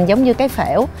lại thành giống như cái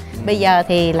phễu. Bây giờ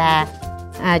thì là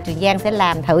Trường Giang sẽ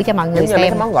làm thử cho mọi người xem.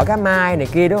 Cái món gỏi cá mai này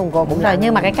kia đúng không cô? Đúng rồi,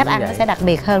 nhưng mà cái cách ăn nó sẽ đặc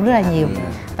biệt hơn rất là nhiều.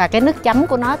 Và cái nước chấm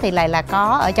của nó thì lại là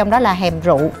có ở trong đó là hèm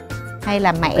rượu hay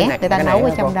là mẻ, người ta nấu ở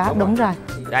trong đó. Đúng rồi.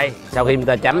 Đây, sau khi chúng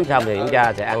ta chấm xong thì chúng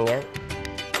ta sẽ ăn nhé.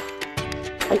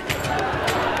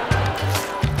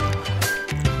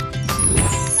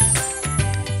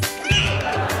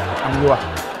 Ăn vô.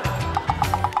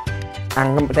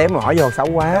 Ăn tém mỏ vô xấu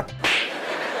quá.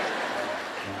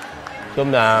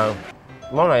 Chung là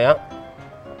món này á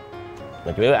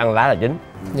là chủ yếu ăn lá là chính.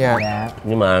 Dạ.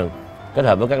 Nhưng mà kết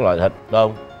hợp với các loại thịt,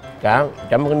 tôm, cá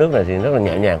chấm cái nước này thì rất là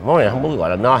nhẹ nhàng. Món này không có gọi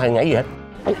là no hay ngấy gì hết.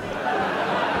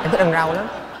 Em thích ăn rau lắm.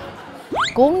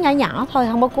 Cuốn nhỏ nhỏ thôi,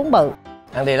 không có cuốn bự.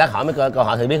 Ăn đi, lát hỏi mấy câu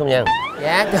hỏi thử biết không nha.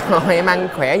 Dạ, trời em ăn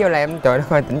khỏe vô là em trời đất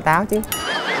ơi tỉnh táo chứ.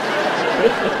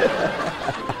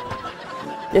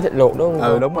 Với thịt luộc đúng không?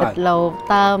 Ừ đúng rồi. Thịt luộc,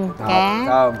 tôm, cá.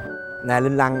 Tôm. Nè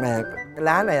Linh Lăng nè, cái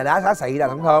lá này là lá xá xị là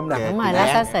thơm thơm nè. Đúng rồi, lá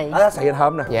xá xị. Lá xá xị là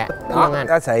thơm nè. Dạ. Đó,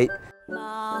 xá xị.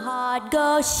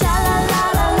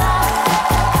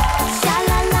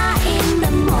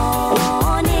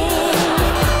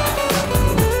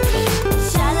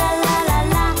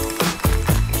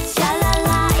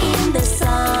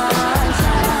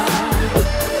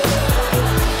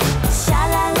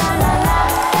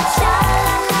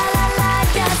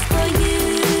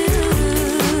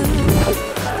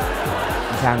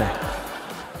 Sao nè?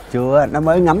 Chưa, nó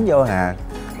mới ngấm vô hà.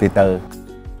 Từ từ.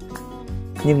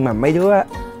 Nhưng mà mấy đứa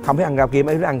không biết ăn rau kia,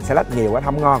 mấy đứa ăn salad nhiều quá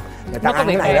không ngon. Người ta ăn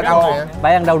cái này là ngon.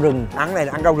 Phải ăn rau rừng. Ăn này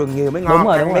là ăn rau rừng nhiều mới ngon. Đúng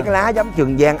rồi, ăn đúng mấy rồi. cái lá giống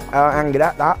Trường Giang ăn vậy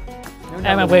đó. Đó.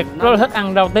 Em đặc biệt rất là thích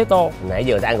ăn rau tế tô. Nãy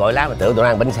giờ ta ăn gỏi lá mà tưởng tụi nó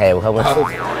ăn bánh xèo không á.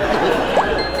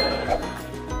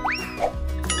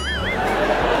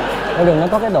 Rau rừng nó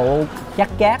có cái độ chắc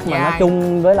chát mà nó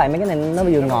chung với lại mấy cái này nó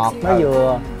vừa ngọt, nó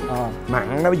vừa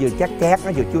mặn, nó vừa chát chát,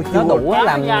 nó vừa chua chua. nó đủ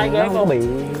làm nó không có bị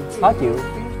khó chịu.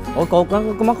 Ủa cô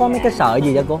nó có mấy cái sợi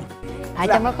gì vậy cô?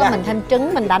 Trong đó có mình thêm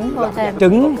trứng mình đánh vô thêm.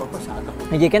 Trứng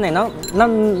hay gì, cái này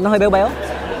nó hơi béo béo.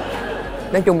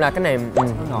 Nói chung là cái này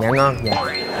dạ ngon. Dạ.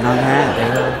 Ngon ha.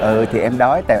 Ừ thì em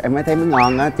đói tại em mới thấy mới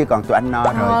ngon á, chứ còn tụi anh no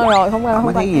rồi. Rồi không Không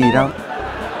có thấy gì đâu.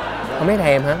 Không thấy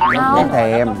thèm hả? Không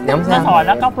thèm. Không Nó sao. thòi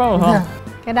lá cốc đó rồi không?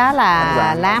 Cái đó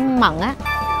là lá mận á.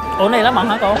 Ủa này lá mận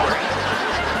hả cô?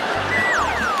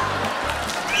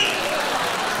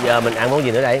 Giờ mình ăn món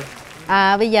gì nữa đây?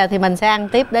 Bây giờ thì mình sẽ ăn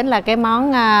tiếp đến là cái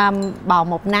món bò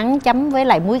một nắng chấm với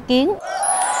lại muối kiến.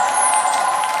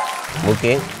 Muối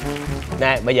kiến.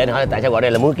 Nè, bây giờ anh hỏi là tại sao gọi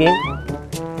đây là muối kiến?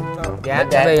 Dạ,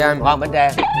 tại vì ngon bánh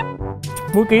tre.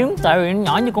 Muối kiến, tại vì nó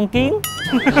nhỏ như con kiến.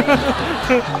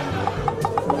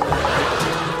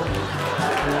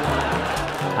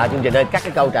 Chương trình ơi, cắt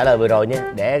cái câu trả lời vừa rồi nhé,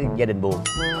 để gia đình buồn.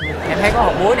 em thấy có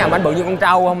hột muối nào mà anh bự như con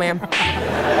trâu không em?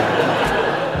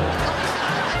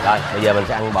 Rồi, bây giờ mình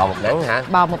sẽ ăn bò một nắng hả?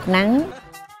 Bò một nắng.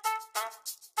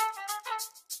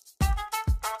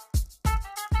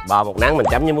 Bò một nắng mình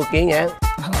chấm với muối kiến nhé.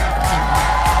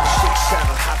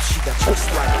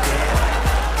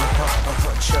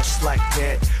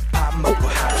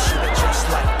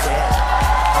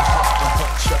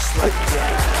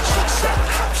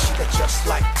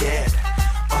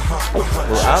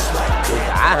 Vừa ớt, vừa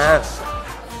cả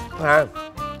ha.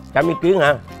 Chấm với kiến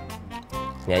ha.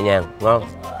 Nhẹ nhàng, ngon.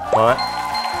 Ngon á.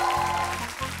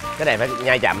 Cái này phải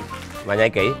nhai chậm và nhai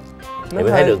kỹ thì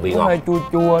mới thấy được vị ngọt. Nó hơi chua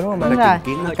chua đúng không? Đúng rồi.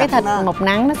 Cái thịt một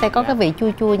nắng nó sẽ có cái vị chua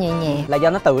chua nhẹ nhẹ. Là do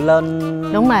nó tự lên.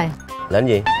 Đúng rồi. Lên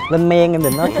gì? Lên men, em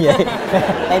định nói như vậy.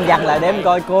 Em dặn lại để em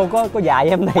coi cô có dạy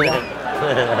em này.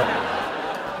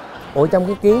 Ủa trong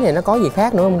cái kiến này nó có gì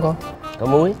khác nữa không cô? Có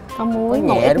muối. Có muối, có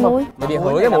một nhẹ, ít đúng không? muối. Tại vì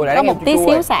hửi cái mùi lại có một tí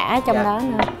xíu xả trong đó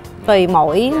nữa. Tùy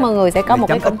mỗi người sẽ có một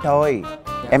cái ít thôi.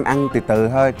 Em ăn từ từ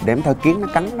thôi, để em thôi kiến nó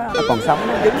cắn đó, nó còn sống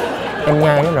nó dính. Em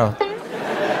nhai nó rồi.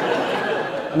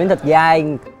 Miếng thịt dai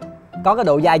có cái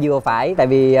độ dai vừa phải, tại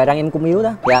vì răng em cũng yếu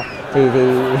đó. Dạ. Thì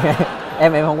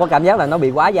em không có cảm giác là nó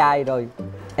bị quá dai rồi.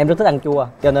 Em rất thích ăn chua,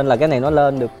 cho nên là cái này nó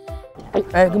lên được.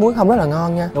 Ê, cái muối không rất là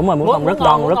ngon nha. Đúng rồi, muối không rất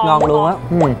ngon luôn á.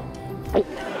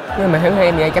 Nhưng mà hiểu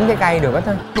em vậy chấm trái cây được hết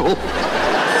á.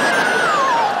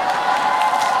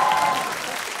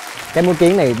 Cái muối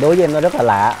kiến này đối với em nó rất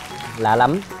là lạ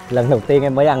lắm. Lần đầu tiên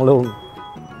em mới ăn luôn.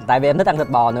 Tại vì em thích ăn thịt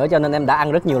bò nữa cho nên em đã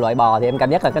ăn rất nhiều loại bò, thì em cảm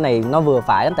giác là cái này nó vừa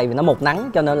phải lắm, tại vì nó một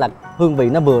nắng cho nên là hương vị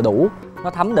nó vừa đủ, nó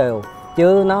thấm đều.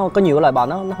 Chứ nó có nhiều loại bò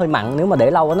nó hơi mặn, nếu mà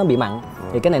để lâu nó bị mặn.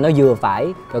 Thì cái này nó vừa phải,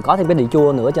 rồi có thêm cái vị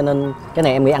chua nữa, cho nên cái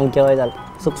này em nghĩ ăn chơi là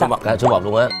xuất sắc. Số 1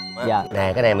 luôn á. Dạ.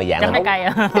 Nè, cái này mà dạng Chấm trái cây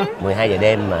à. 12 giờ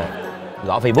đêm mà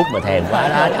gõ Facebook mà thèm quá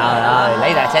đó. Trời ơi,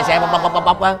 lấy ra xé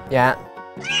bóc á. Dạ.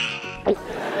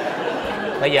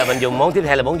 Bây giờ mình dùng món tiếp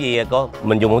theo là món gì cô?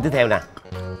 Mình dùng món tiếp theo nè.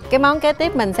 Cái món kế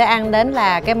tiếp mình sẽ ăn đến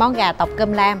là cái món gà tộc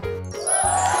cơm lam.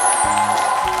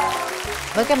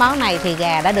 Với cái món này thì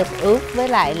gà đã được ướp với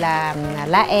lại là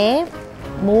lá é,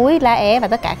 muối, lá é và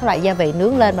tất cả các loại gia vị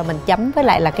nướng lên, và mình chấm với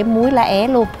lại là cái muối lá é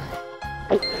luôn.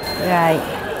 Rồi,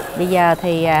 bây giờ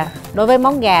thì đối với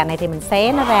món gà này thì mình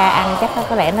xé nó ra ăn chắc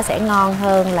có lẽ nó sẽ ngon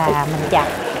hơn là mình chặt.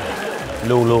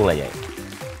 Luôn là vậy.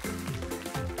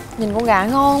 Nhìn con gà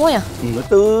ngon quá nhỉ. Nó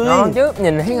tươi. Ngon chứ,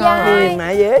 nhìn thấy ngon. Hiền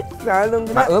mẹ dễ rồi luôn.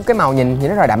 Mà ướp cái màu nhìn thì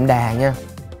nó rất là đậm đà nha.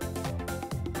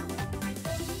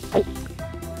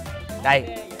 Đây,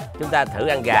 chúng ta thử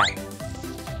ăn gà.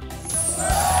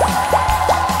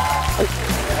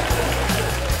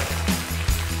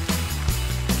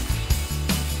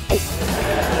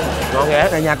 Ngon ghê.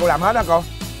 Này nhà cô làm hết đó cô.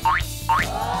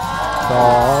 Trời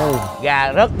ơi.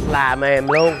 Gà rất là mềm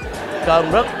luôn,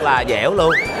 cơm rất là dẻo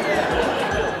luôn.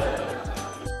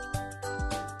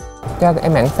 Cho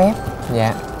em ăn phép.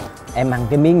 Dạ. Em ăn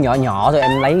cái miếng nhỏ nhỏ thôi,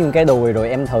 em lấy những cái đùi rồi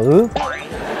em thử.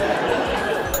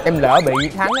 Em lỡ bị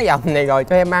thắng cái vòng này rồi,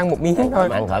 cho em ăn một miếng thôi.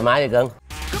 Ăn thoải mái đi cưng.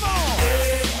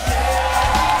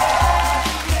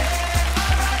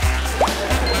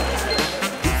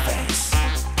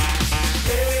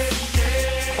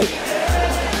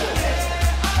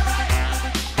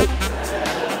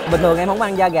 Bình thường em không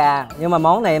ăn da gà, nhưng mà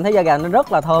món này em thấy da gà nó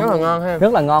rất là thơm. Rất là ngon ha.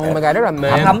 Rất là ngon. Mà gà rất là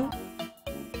mềm. Thấm.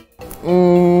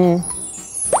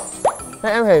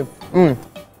 Thấy em thì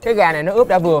cái gà này nó ướp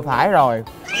đã vừa phải rồi.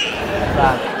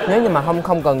 Và nếu như mà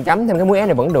không cần chấm thêm cái muối ép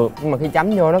này vẫn được, nhưng mà khi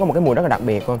chấm vô nó có một cái mùi rất là đặc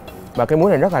biệt luôn. Và cái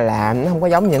muối này rất là lạ, nó không có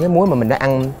giống những cái muối mà mình đã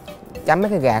ăn chấm mấy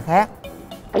cái gà khác,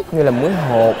 như là muối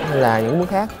hột hay là những muối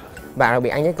khác. Và đặc biệt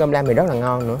ăn với cơm lam thì rất là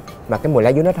ngon nữa. Và cái mùi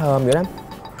lá dứa nó thơm dữ lắm.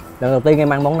 Lần đầu tiên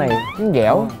em ăn món này. Nó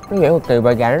dẻo, nó dẻo cực kỳ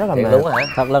và gà nó rất là mềm. Đúng hả?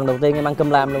 Thật lần đầu tiên em ăn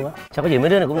cơm lam luôn á. Sao cái gì mấy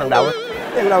đứa này cũng lần đầu á?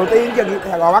 Lần đầu tiên chừng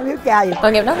gò bắn hiếu cha gì.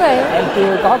 Tội nghiệp nó ghê. Em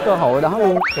chưa có cơ hội đó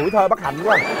luôn. Tuổi thơ bất hạnh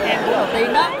quá. Em cũng đầu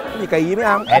tiên đó. Cái gì kỳ vậy mấy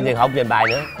không? Em thì không trình bày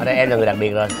nữa. Ở đây em là người đặc biệt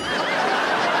rồi.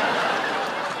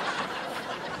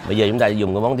 Bây giờ chúng ta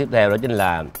dùng cái món tiếp theo đó chính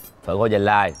là phở khô Gia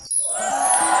Lai.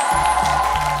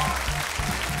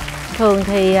 Thường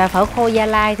thì phở khô Gia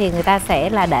Lai thì người ta sẽ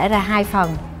là để ra 2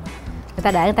 phần. Người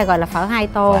ta để người ta gọi là phở 2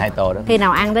 tô. Phở 2 tô đó. Khi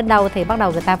nào ăn đến đâu thì bắt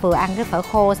đầu người ta vừa ăn cái phở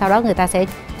khô, sau đó người ta sẽ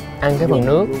ăn cái phần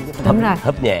nước. Đúng rồi.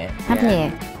 Hấp nhẹ. Hấp nhẹ.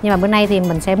 Nhưng mà bữa nay thì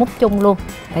mình sẽ múc chung luôn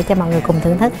để cho mọi người cùng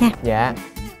thưởng thức nha. Dạ.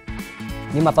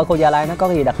 Nhưng mà phở khô Gia Lai nó có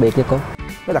cái gì đặc biệt vậy cô?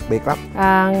 Nó đặc biệt lắm.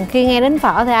 Khi nghe đến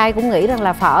phở thì ai cũng nghĩ rằng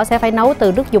là phở sẽ phải nấu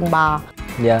từ nước dùng bò.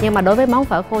 Dạ. Nhưng mà đối với món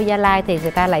phở khô Gia Lai thì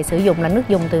người ta lại sử dụng là nước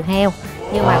dùng từ heo.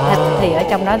 Nhưng mà thịt thì ở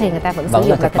trong đó thì người ta vẫn sử dụng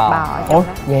là thịt bò ở trong đó.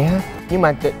 Vậy hả? Nhưng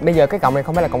mà bây giờ cái cọng này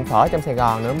không phải là cọng phở trong Sài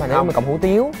Gòn nữa mà nếu mà cọng hủ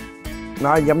tiếu.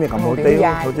 Nó giống như cọng hủ tiếu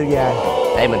dai.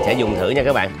 Đây mình sẽ dùng thử nha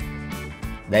các bạn.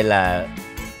 Đây là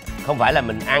không phải là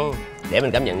mình ăn để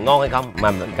mình cảm nhận ngon hay không,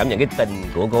 mà mình cảm nhận cái tình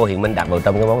của cô Hiền Minh đặt vào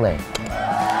trong cái món này.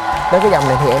 Tới cái dòng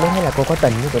này thì em mới thấy là cô có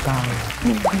tình với tụi con.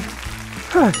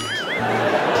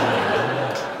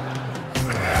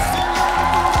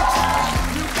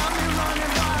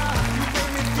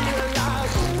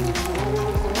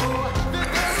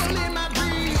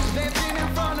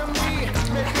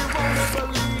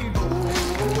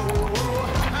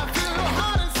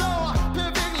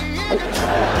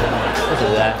 Cái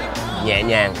sự nhẹ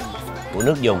nhàng của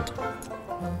nước dùng.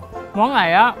 Món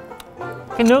này á,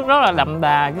 cái nước rất là đậm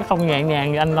đà chứ không nhẹ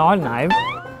nhàng như anh nói hồi nãy.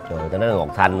 Trời, tao nói ngọt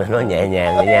thanh, nó nhẹ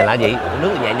nhàng là gì?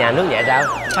 Nước nhẹ nhàng, nước nhẹ sao?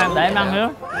 Khoan để em ăn nữa.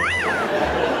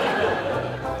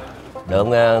 Được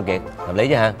không Kiệt? Hợp lý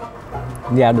chứ hả?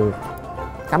 Dạ được.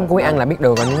 Cắm cuối ăn là biết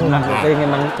được rồi đúng không? Đầu tiên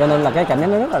em ăn cho nên là cái cảm giác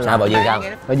nó rất là Sao bò viên sao?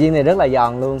 Bò viên này rất là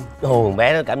giòn luôn. Ồ,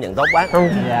 bé nó cảm nhận tốt quá.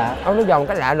 Dạ. Nó giòn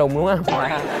cái lạ lùng luôn á.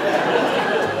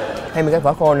 Hay cái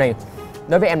phở khô này,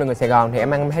 đối với em là người Sài Gòn thì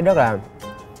em ăn thấy rất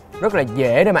là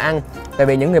dễ để mà ăn. Tại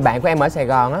vì những người bạn của em ở Sài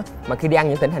Gòn á, mà khi đi ăn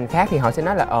những tỉnh thành khác thì họ sẽ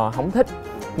nói là không thích.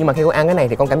 Nhưng mà khi con ăn cái này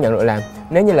thì con cảm nhận được là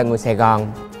nếu như là người Sài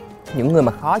Gòn, những người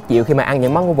mà khó chịu khi mà ăn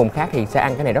những món của vùng khác thì sẽ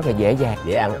ăn cái này rất là dễ dàng.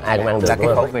 Dễ ăn, ai cũng ăn được. Là cái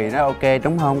khẩu vị nó ok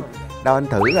đúng không? Đâu anh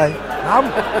thử coi.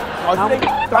 Không,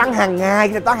 toán hàng ngày,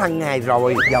 toán hàng ngày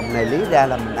rồi. Dòng này lý ra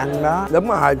là mình ăn đó. Đúng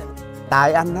rồi.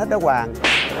 Tại anh hết đó Hoàng.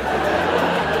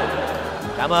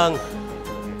 Cảm ơn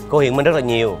cô Hiền Minh rất là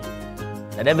nhiều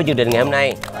đã đến với chương trình ngày hôm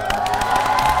nay.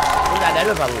 Chúng ta đến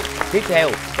với phần tiếp theo,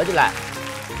 đó chính là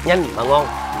nhanh mà ngon,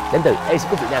 đến từ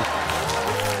Acecook Việt Nam.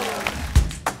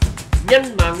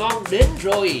 Nhanh mà ngon đến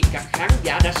rồi, các khán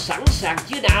giả đã sẵn sàng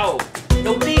chưa nào?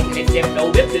 Đầu tiên hãy xem đầu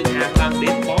bếp Đường Hàng mang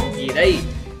đến món gì đây.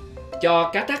 Cho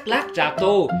cá thác lát rà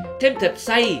tô, thêm thịt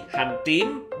xay, hành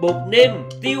tím, bột nêm,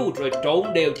 tiêu rồi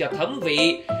trộn đều cho thấm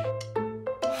vị.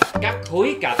 Cắt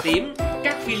khối cà tím,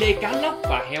 cắt phi lê cá lóc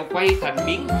và heo quay thành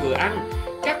miếng vừa ăn,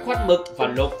 cắt khoanh mực và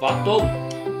lột vỏ tôm.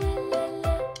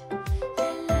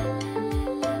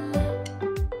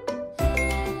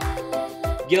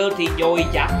 Giờ thì nhồi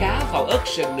chả cá vào ớt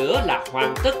sườn nữa là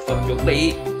hoàn tất phần chuẩn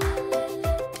bị.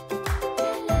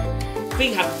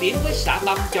 Viên hành tím với sả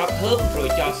băm cho thơm rồi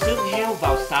cho xương heo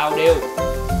vào xào đều.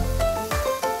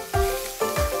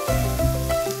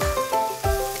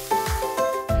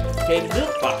 Thêm nước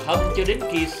và hâm cho đến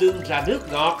khi xương ra nước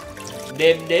ngọt.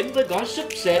 Nêm nếm với gói súp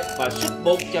sệt và súp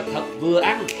bột cho thật vừa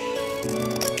ăn.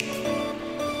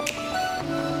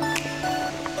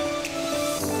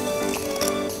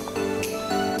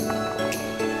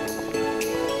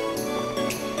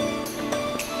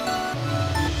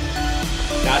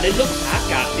 Đã đến lúc thả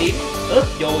cà tím, ớt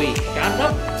dồi, cá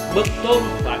lóc, mực tôm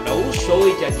và nấu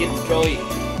sôi cho chín rồi.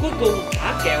 Cuối cùng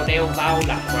thả kèo neo vào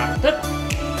là hoàn tất.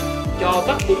 Cho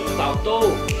bát bún vào tô,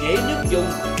 chế nước dùng,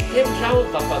 thêm rau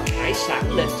và phần hải sản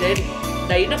lên trên.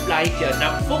 Đậy nắp lại chờ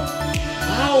 5 phút.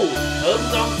 Wow, thơm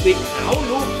ngon tuyệt hảo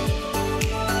luôn.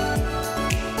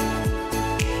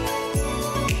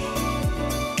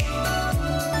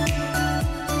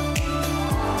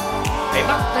 Hãy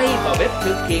bắt tay vào bếp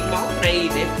thực hiện món này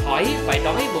để khỏi phải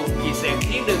đói bụng vì xem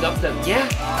Thiên Đường Ẩm Thực nhé.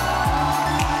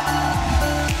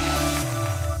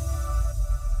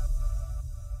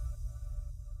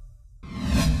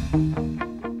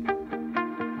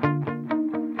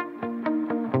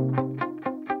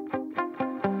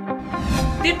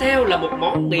 Tiếp theo là một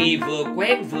món mì vừa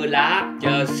quen vừa lạ,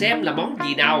 chờ xem là món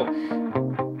gì nào.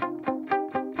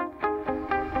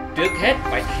 Trước hết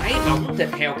phải thái mỏng thịt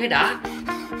heo cái đã.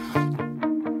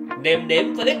 Nêm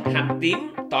nếm với ít hành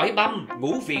tím, tỏi băm,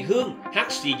 ngũ vị hương,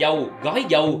 hắc xì dầu, gói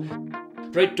dầu.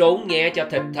 Rồi trộn nhẹ cho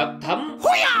thịt thật thấm.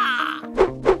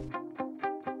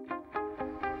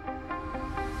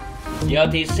 Giờ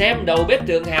thì xem đầu bếp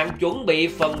Đường Hàng chuẩn bị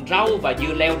phần rau và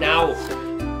dưa leo nào.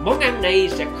 Món ăn này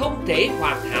sẽ không thể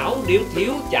hoàn hảo nếu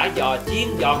thiếu chả giò chiên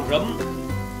giòn rụm.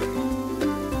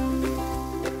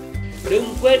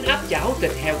 Đừng quên áp chảo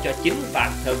thịt heo cho chín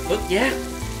vàng thơm phức nhé.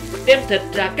 Đem thịt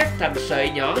ra cắt thành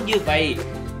sợi nhỏ như vậy.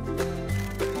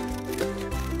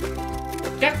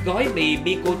 cắt gói mì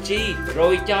mikochi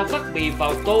rồi cho vắt mì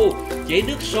vào tô, chế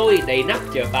nước sôi đậy nắp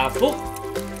chờ 3 phút.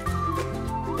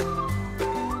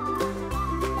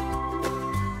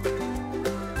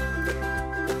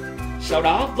 Sau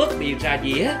đó vớt mì ra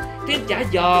dĩa, thêm chả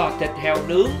giò, thịt heo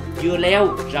nướng, dưa leo,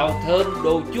 rau thơm,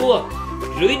 đồ chua,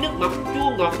 rưới nước mắm chua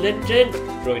ngọt lên trên,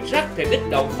 rồi rắc thêm ít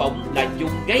đậu phộng là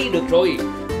dùng ngay được rồi.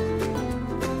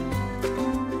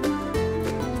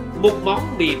 Một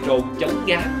món mì trộn chống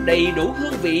ngán đầy đủ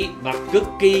hương vị mà cực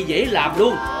kỳ dễ làm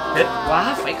luôn. Thích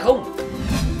quá phải không?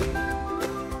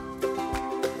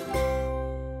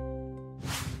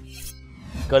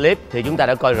 Clip thì chúng ta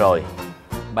đã coi rồi.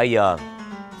 Bây giờ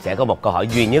sẽ có một câu hỏi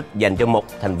duy nhất dành cho một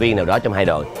thành viên nào đó trong hai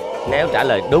đội. Nếu trả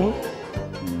lời đúng,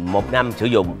 1 năm sử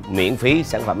dụng miễn phí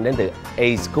sản phẩm đến từ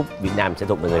Acecook Việt Nam sẽ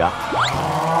thuộc về người đó.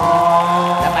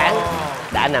 Đáp án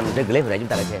đã nằm trên clip hồi nãy chúng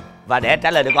ta đã xem. Và để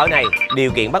trả lời được câu hỏi này,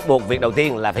 điều kiện bắt buộc việc đầu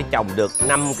tiên là phải trồng được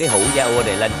 5 cái hũ Yao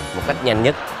đề lên một cách nhanh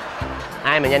nhất.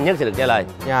 Ai mà nhanh nhất sẽ được trả lời.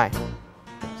 Rồi.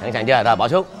 Sẵn sàng chưa? Rồi bỏ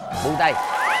xuống, buông tay.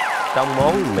 Trong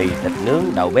món mì thịt nướng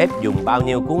đầu bếp dùng bao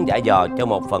nhiêu cuốn chả giò cho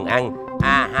một phần ăn?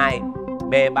 A2,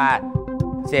 B3,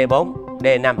 C4,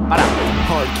 D5. Bắt đầu.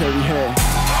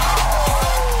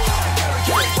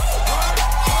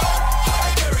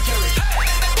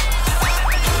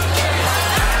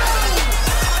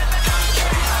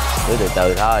 Cứ từ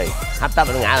từ thôi, hấp tấp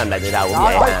nó ngã làm lại từ đầu cũng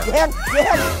vậy mà. Viên.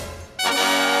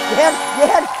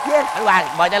 Anh Hoàng,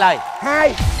 mời trả lời.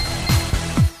 2.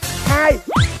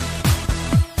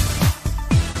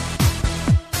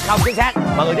 Không chính xác,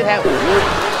 mọi người tiếp theo.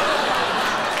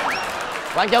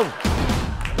 Quang Trung.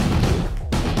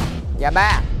 Dạ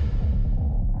 3.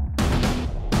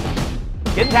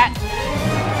 Chính xác.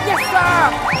 Yes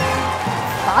sir.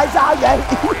 Tại sao vậy?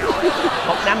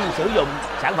 1 năm sử dụng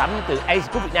sản phẩm từ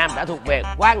Acecook Việt Nam đã thuộc về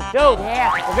Quang Trung.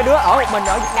 Yeah. Một cái đứa ở một mình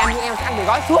ở Việt Nam như em ăn mì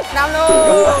gói suốt năm luôn.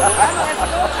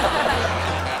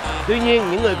 Tuy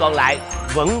nhiên những người còn lại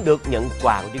vẫn được nhận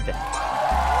quà của chương trình.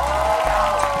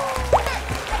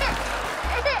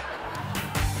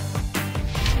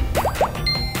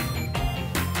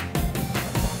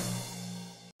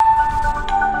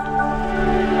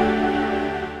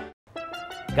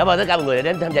 Cảm ơn tất cả mọi người đã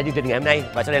đến tham gia chương trình ngày hôm nay.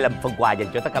 Và sau đây là một phần quà dành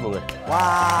cho tất cả mọi người.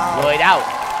 Wow. Người đâu?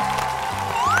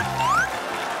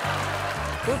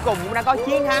 Cuối cùng cũng đã có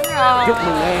chiến thắng rồi. Chúc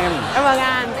mừng em. Cảm ơn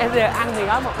anh. Em được ăn mì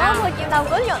gói 1 năm. 10 triệu đồng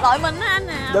của đội mình á anh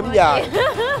à. Đúng rồi.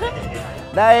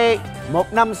 Đây,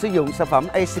 1 năm sử dụng sản phẩm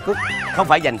Acecook. Không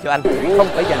phải dành cho anh. Không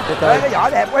phải dành cho tôi. Cái giỏ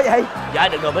đẹp quá vậy. Giỏ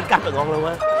đựng đồ bánh cắp là ngon luôn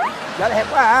á. Giỏ đẹp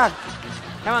quá à.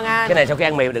 Cảm ơn anh. Cái này sau khi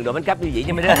ăn mì đựng đồ bánh cắp như vậy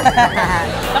cho mấy đứa.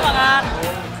 Cảm ơn anh.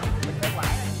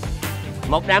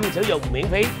 1 năm sử dụng miễn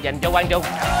phí dành cho Quang Trung.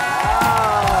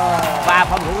 Và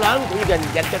phần thưởng lớn của chương trình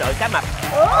dành cho đội cá mập.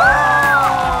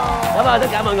 Cảm ơn tất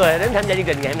cả mọi người đã đến tham gia chương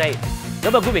trình ngày hôm nay.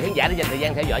 Cảm ơn quý vị khán giả đã dành thời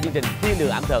gian theo dõi chương trình Thiên Đường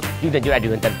Ẩm Thực. Chương trình do Đài Truyền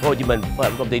hình Thành phố Hồ Chí Minh phối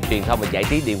hợp công ty truyền thông và giải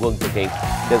trí Điện Quân thực hiện,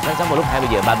 được phát sóng vào lúc 20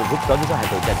 giờ 30 phút tối thứ 6 hàng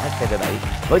tuần trên HTV7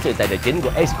 với sự tài trợ chính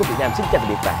của Acecook Việt Nam. Xin chào tạm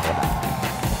biệt và hẹn gặp lại.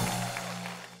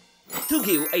 Thương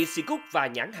hiệu Acecook và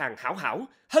nhãn hàng Hảo Hảo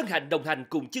hân hạnh đồng hành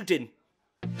cùng chương trình.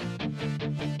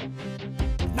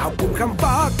 Nào cùng khám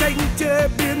phá kênh chế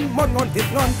biến món ngon thiệt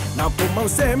ngon. Nào cùng mau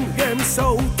xem game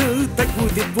show thử thách vui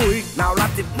thiệt vui. Nào là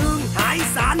thịt nướng hải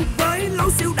sản với lẩu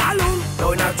siêu đã luôn.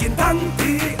 Đội nào chiến thắng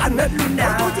thì ăn hết luôn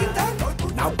nào.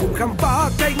 Nào cùng khám phá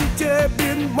kênh chế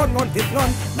biến món ngon thiệt ngon.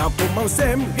 Nào cùng mau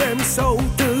xem game show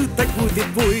thử thách vui thiệt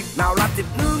vui. Nào là thịt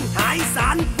nướng hải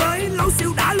sản với lẩu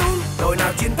siêu đã luôn. Đội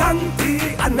nào chiến thắng thì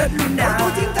ăn hết luôn nào.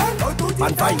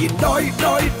 Bạn phải nhìn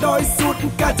đói suốt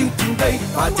cả chương trình đây.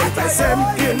 Và chẳng phải xem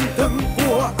kiến thức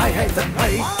của ai hay thật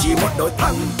hay. Chỉ một đội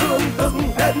thắng thưởng thức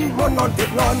hết món ngon thiệt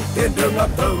ngon. Thiên đường ẩm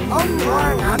thực ông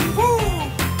Hoàng hạnh phúc.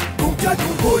 Cùng chơi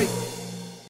cùng vui.